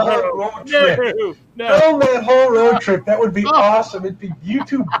film the whole road trip. Film that whole road trip. That would be awesome. It'd be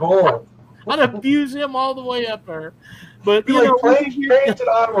YouTube gold. I'd abuse him all the way up there. But you know, planes, trains, and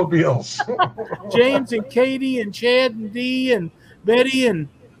automobiles. James and Katie and Chad and Dee and Betty and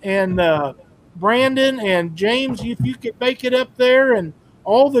Brandon and James, if you could make it up there, and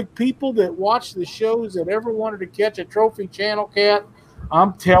all the people that watch the shows that ever wanted to catch a trophy channel cat,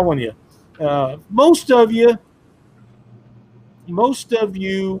 I'm telling you. Most of you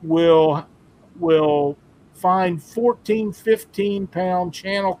will find 14, 15 pound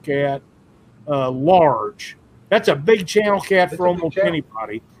channel cat large, That's a big channel cat It's for a big almost channel.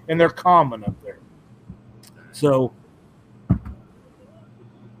 anybody, and they're common up there. So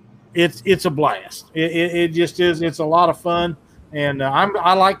it's a blast. It just is. It's a lot of fun, and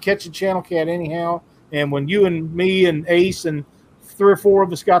I like catching channel cat anyhow. And when you and me and Ace and 3 or 4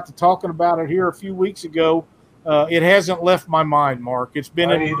 of us got to talking about it here a few weeks ago, it hasn't left my mind, Mark. It's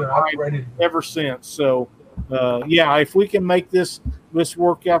been in my mind ever since. So, yeah, if we can make this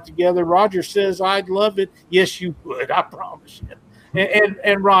work out together, Roger says I'd love it. Yes, you would. I promise you.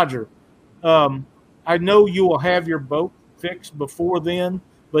 And Roger, I know you will have your boat fixed before then.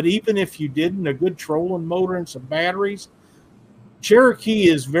 But even if you didn't, a good trolling motor and some batteries, Cherokee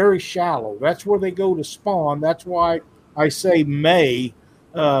is very shallow. That's where they go to spawn. That's why I say May.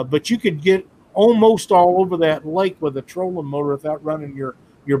 But you could get almost all over that lake with a trolling motor without running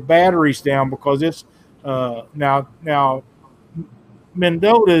your batteries down, because it's now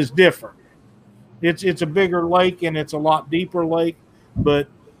Mendota is different. It's a bigger lake and it's a lot deeper lake, but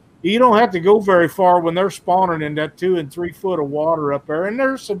you don't have to go very far when they're spawning in that 2 and 3 foot of water up there. And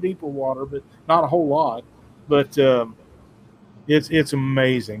there's some deeper water, but not a whole lot. But it's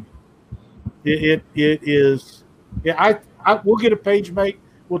amazing. It is. Yeah, we'll get a page mate.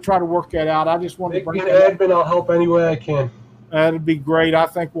 We'll try to work that out. I just want to bring that admin. I'll help any way I can. That'd be great. I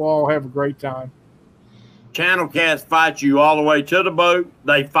think we'll all have a great time. Channel cats fight you all the way to the boat.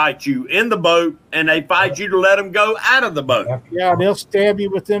 They fight you in the boat, and they fight you to let them go out of the boat. Yeah, they'll stab you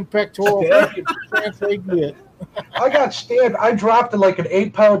with them pectoral chance they get. I got stabbed. I dropped like an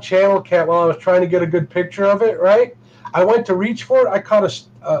 8-pound channel cat while I was trying to get a good picture of it, right? I went to reach for it. I caught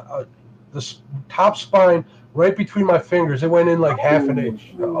the top spine right between my fingers. It went in like half an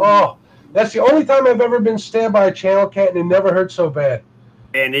inch. Oh, that's the only time I've ever been stabbed by a channel cat, and it never hurt so bad.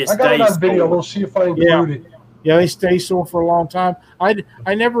 And I got it on video. We'll see if I include it. Yeah, they stay sore for a long time. I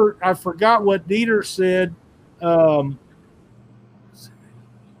forgot what Dieter said.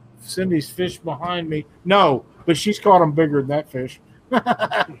 Cindy's fish behind me. No, but she's caught them bigger than that fish.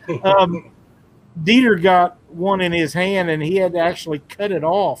 Dieter got one in his hand, and he had to actually cut it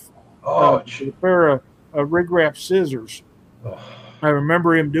off with a pair of rig wrap scissors. I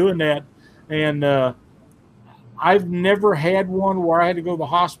remember him doing that, and I've never had one where I had to go to the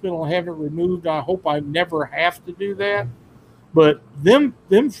hospital and have it removed. I hope I never have to do that. But them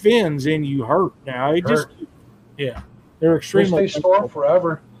fins in you hurt now. They're extremely. They stay sore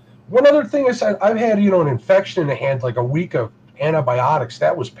forever. One other thing is I've had an infection in the hand, like a week of antibiotics.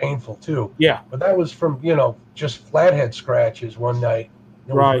 That was painful too. Yeah, but that was from just flathead scratches one night.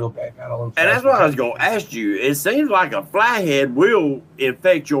 Right. Real bad. And that's what I was going to ask you. It seems like a flathead will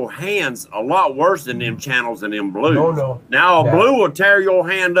infect your hands a lot worse than them channels and them blues. No. Now, a blue will tear your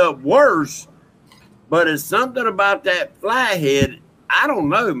hand up worse, but it's something about that flathead. I don't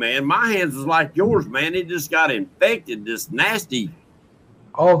know, man. My hands is like yours, man. It just got infected, this nasty.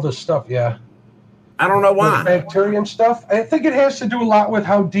 All this stuff, yeah. I don't know why. With bacteria and stuff. I think it has to do a lot with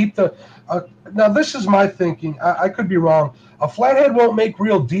how deep the now, this is my thinking. I could be wrong. A flathead won't make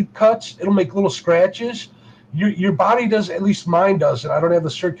real deep cuts. It'll make little scratches. Your body does, at least mine doesn't. I don't have the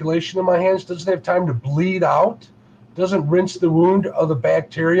circulation in my hands. Doesn't have time to bleed out. Doesn't rinse the wound of the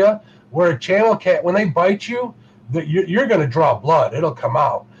bacteria. Where a channel cat, when they bite you, you're going to draw blood. It'll come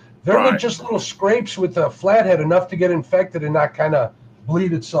out. They're just little scrapes with a flathead, enough to get infected and not kind of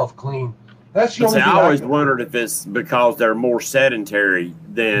bleed itself clean. That's the only thing. I always wondered if it's because they're more sedentary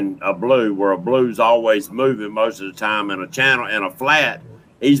than a blue, where a blue's always moving most of the time, and a channel and a flat,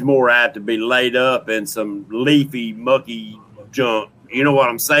 he's more apt to be laid up in some leafy, mucky junk. You know what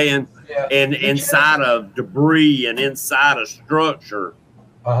I'm saying? Yeah. And inside of debris and inside a structure.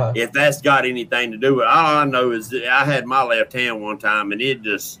 If that's got anything to do with it. All I know is that I had my left hand one time, and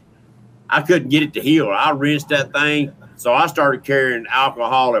I couldn't get it to heal. I rinsed that thing. So I started carrying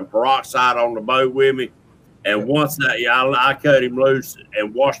alcohol and peroxide on the boat with me. And once I cut him loose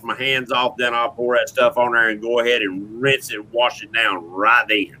and washed my hands off, then I'll pour that stuff on there and go ahead and rinse it, wash it down right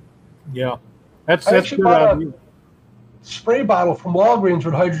then. Yeah. That's good idea. Spray bottle from Walgreens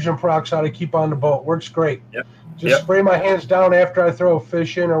with hydrogen peroxide I keep on the boat. Works great. Yep. Just spray my hands down after I throw a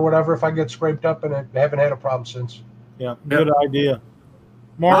fish in or whatever if I get scraped up, and I haven't had a problem since. Yeah, good idea.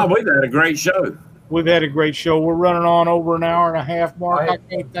 Mark, we've had a great show. We've had a great show. We're running on over an hour and a half, Mark. I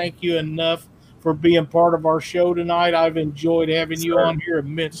can't thank you enough for being part of our show tonight. I've enjoyed having you on here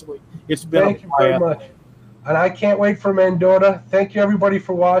immensely. It's been Thank you very much. And I can't wait for Mendota. Thank you, everybody,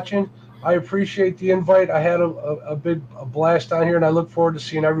 for watching. I appreciate the invite. I had a blast on here, and I look forward to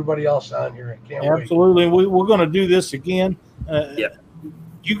seeing everybody else on here. I can't wait. Absolutely. We're going to do this again.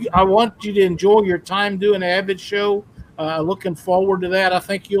 I want you to enjoy your time doing the Avid show. Looking forward to that. I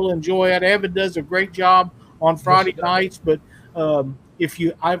think you'll enjoy it. Avid does a great job on Friday nights. But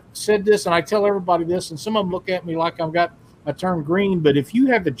I've said this and I tell everybody this, and some of them look at me like I turned green. But if you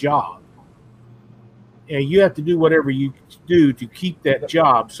have a job, you have to do whatever you do to keep that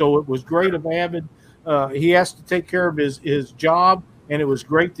job. So it was great of Avid. He has to take care of his job, and it was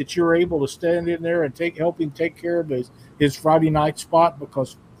great that you're able to stand in there and help him take care of his Friday night spot,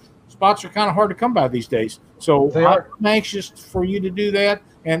 because spots are kind of hard to come by these days. So I'm anxious for you to do that.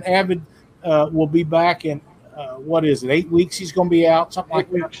 And Avid will be back in, 8 weeks? He's going to be out, something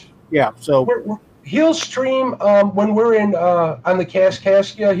like that. Yeah. So he'll stream when we're in on the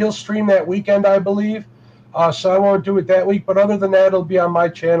Kaskaskia. He'll stream that weekend, I believe. So I won't do it that week. But other than that, it'll be on my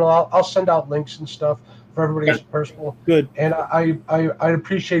channel. I'll send out links and stuff for everybody's personal. Good. And I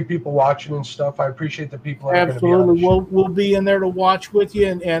appreciate people watching and stuff. I appreciate the people that absolutely. are going to be on the show. We'll be in there to watch with you.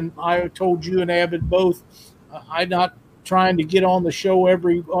 And I told you and Avid both, I'm not trying to get on the show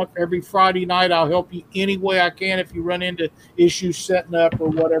every Friday night. I'll help you any way I can if you run into issues setting up or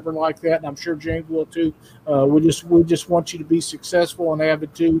whatever like that. And I'm sure James will too. We just want you to be successful and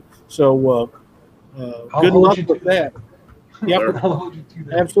Avid too. So good luck with that. Yep.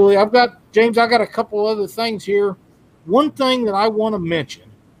 Absolutely. I got a couple other things here. One thing that I want to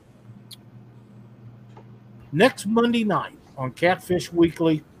mention. Next Monday night on Catfish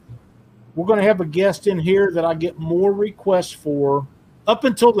Weekly, we're going to have a guest in here that I get more requests for up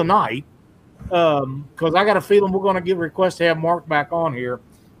until the night, because I got a feeling we're going to get requests to have Mark back on here.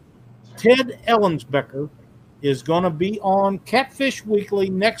 Ted Ellensbecker is going to be on Catfish Weekly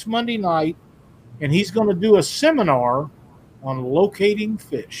next Monday night, and he's going to do a seminar on locating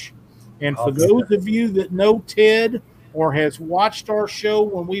fish. And for those of you that know Ted or has watched our show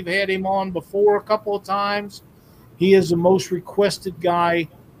when we've had him on before a couple of times, he is the most requested guy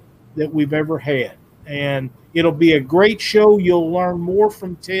that we've ever had. And it'll be a great show. You'll learn more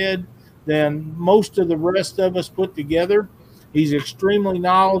from Ted than most of the rest of us put together. He's extremely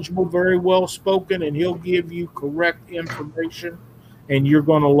knowledgeable, very well spoken, and he'll give you correct information, and you're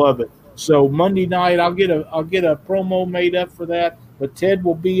going to love it. So Monday night, I'll get a promo made up for that. But Ted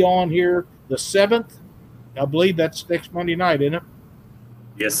will be on here the 7th. I believe that's next Monday night, isn't it?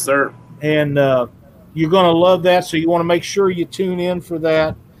 Yes, sir. And you're going to love that. So you want to make sure you tune in for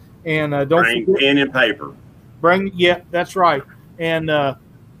that. And don't bring forget, pen and paper. That's right. And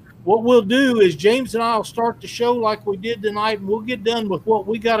what we'll do is James and I will start the show like we did tonight, and we'll get done with what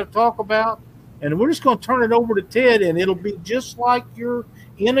we got to talk about. And we're just going to turn it over to Ted, and it'll be just like you're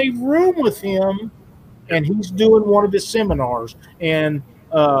in a room with him, and he's doing one of his seminars. And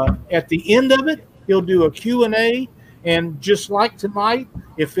at the end of it, he'll do a Q&A. And just like tonight,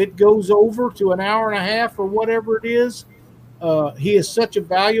 if it goes over to an hour and a half or whatever it is, he is such a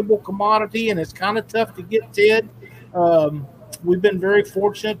valuable commodity, and it's kind of tough to get Ted. We've been very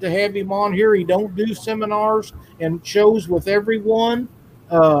fortunate to have him on here. He don't do seminars and shows with everyone.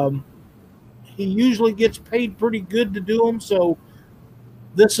 He usually gets paid pretty good to do them, so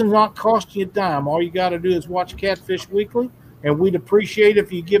this is not costing you a dime. All you got to do is watch Catfish Weekly, and we'd appreciate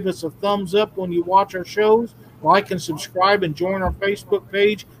if you give us a thumbs up when you watch our shows. Like and subscribe and join our Facebook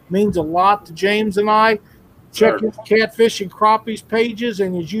page. It means a lot to James and I. Check his Catfish and Crappies pages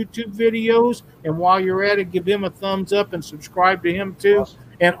and his YouTube videos. And while you're at it, give him a thumbs up and subscribe to him too. Awesome.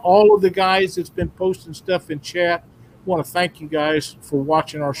 And all of the guys that's been posting stuff in chat, I want to thank you guys for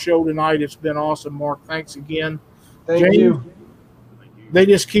watching our show tonight. It's been awesome, Mark. Thanks again. Thank you. They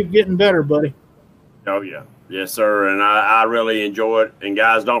just keep getting better, buddy. Oh, yeah. Yes, sir. And I really enjoy it. And,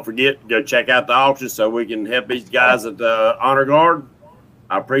 guys, don't forget, go check out the auction so we can help these guys at the Honor Guard.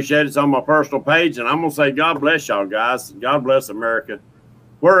 I appreciate it. It's on my personal page. And I'm going to say God bless y'all, guys. God bless America.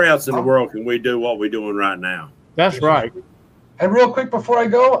 Where else in the world can we do what we're doing right now? That's right. And real quick before I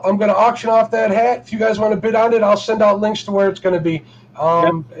go, I'm going to auction off that hat. If you guys want to bid on it, I'll send out links to where it's going to be.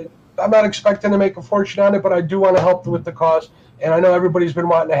 I'm not expecting to make a fortune on it, but I do want to help with the cause. And I know everybody's been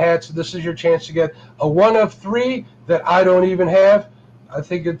wanting a hat, so this is your chance to get a one of 3 that I don't even have. I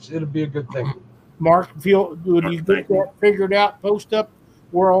think it'll be a good thing. Mark, when you get that figured out, post up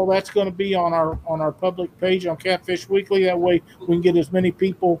where all that's going to be on our public page on Catfish Weekly. That way we can get as many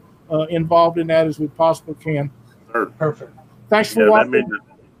people involved in that as we possibly can. Sure. Perfect. Thanks for watching.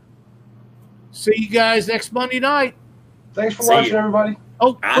 See you guys next Monday night. Thanks for watching, everybody.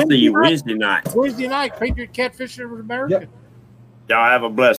 Oh, I'll see you Wednesday night. Wednesday night, Patriot Catfishers of America. Yep. Y'all have a blessed